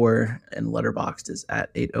JakeHarris4, and Letterboxd is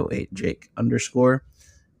at 808Jake_.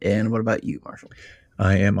 And what about you, Marshall?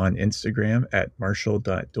 I am on Instagram at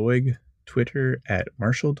marshall.doig, Twitter at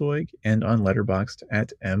marshalldoig, and on Letterboxd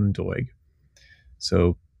at mdoig.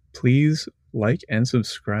 So please like and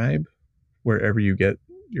subscribe wherever you get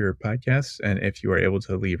your podcasts. And if you are able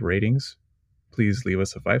to leave ratings, please leave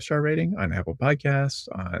us a 5-star rating on Apple Podcasts,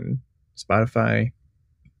 on Spotify,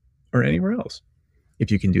 or anywhere else, if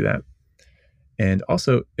you can do that. And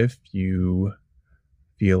also, if you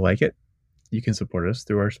feel like it, you can support us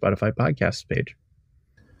through our Spotify podcast page.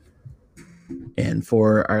 And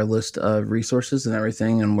for our list of resources and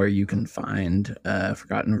everything, and where you can find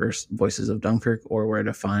Forgotten Voices of Dunkirk, or where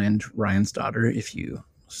to find Ryan's Daughter, if you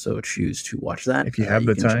so choose to watch that. If you have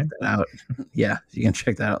the time. Check that out. Yeah, you can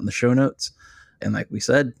check that out in the show notes. And like we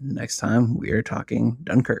said, next time we are talking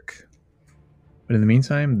Dunkirk. But in the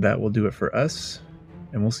meantime, that will do it for us,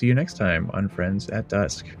 and we'll see you next time on Friends at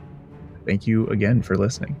Dusk. Thank you again for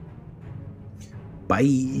listening.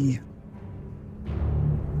 Bye.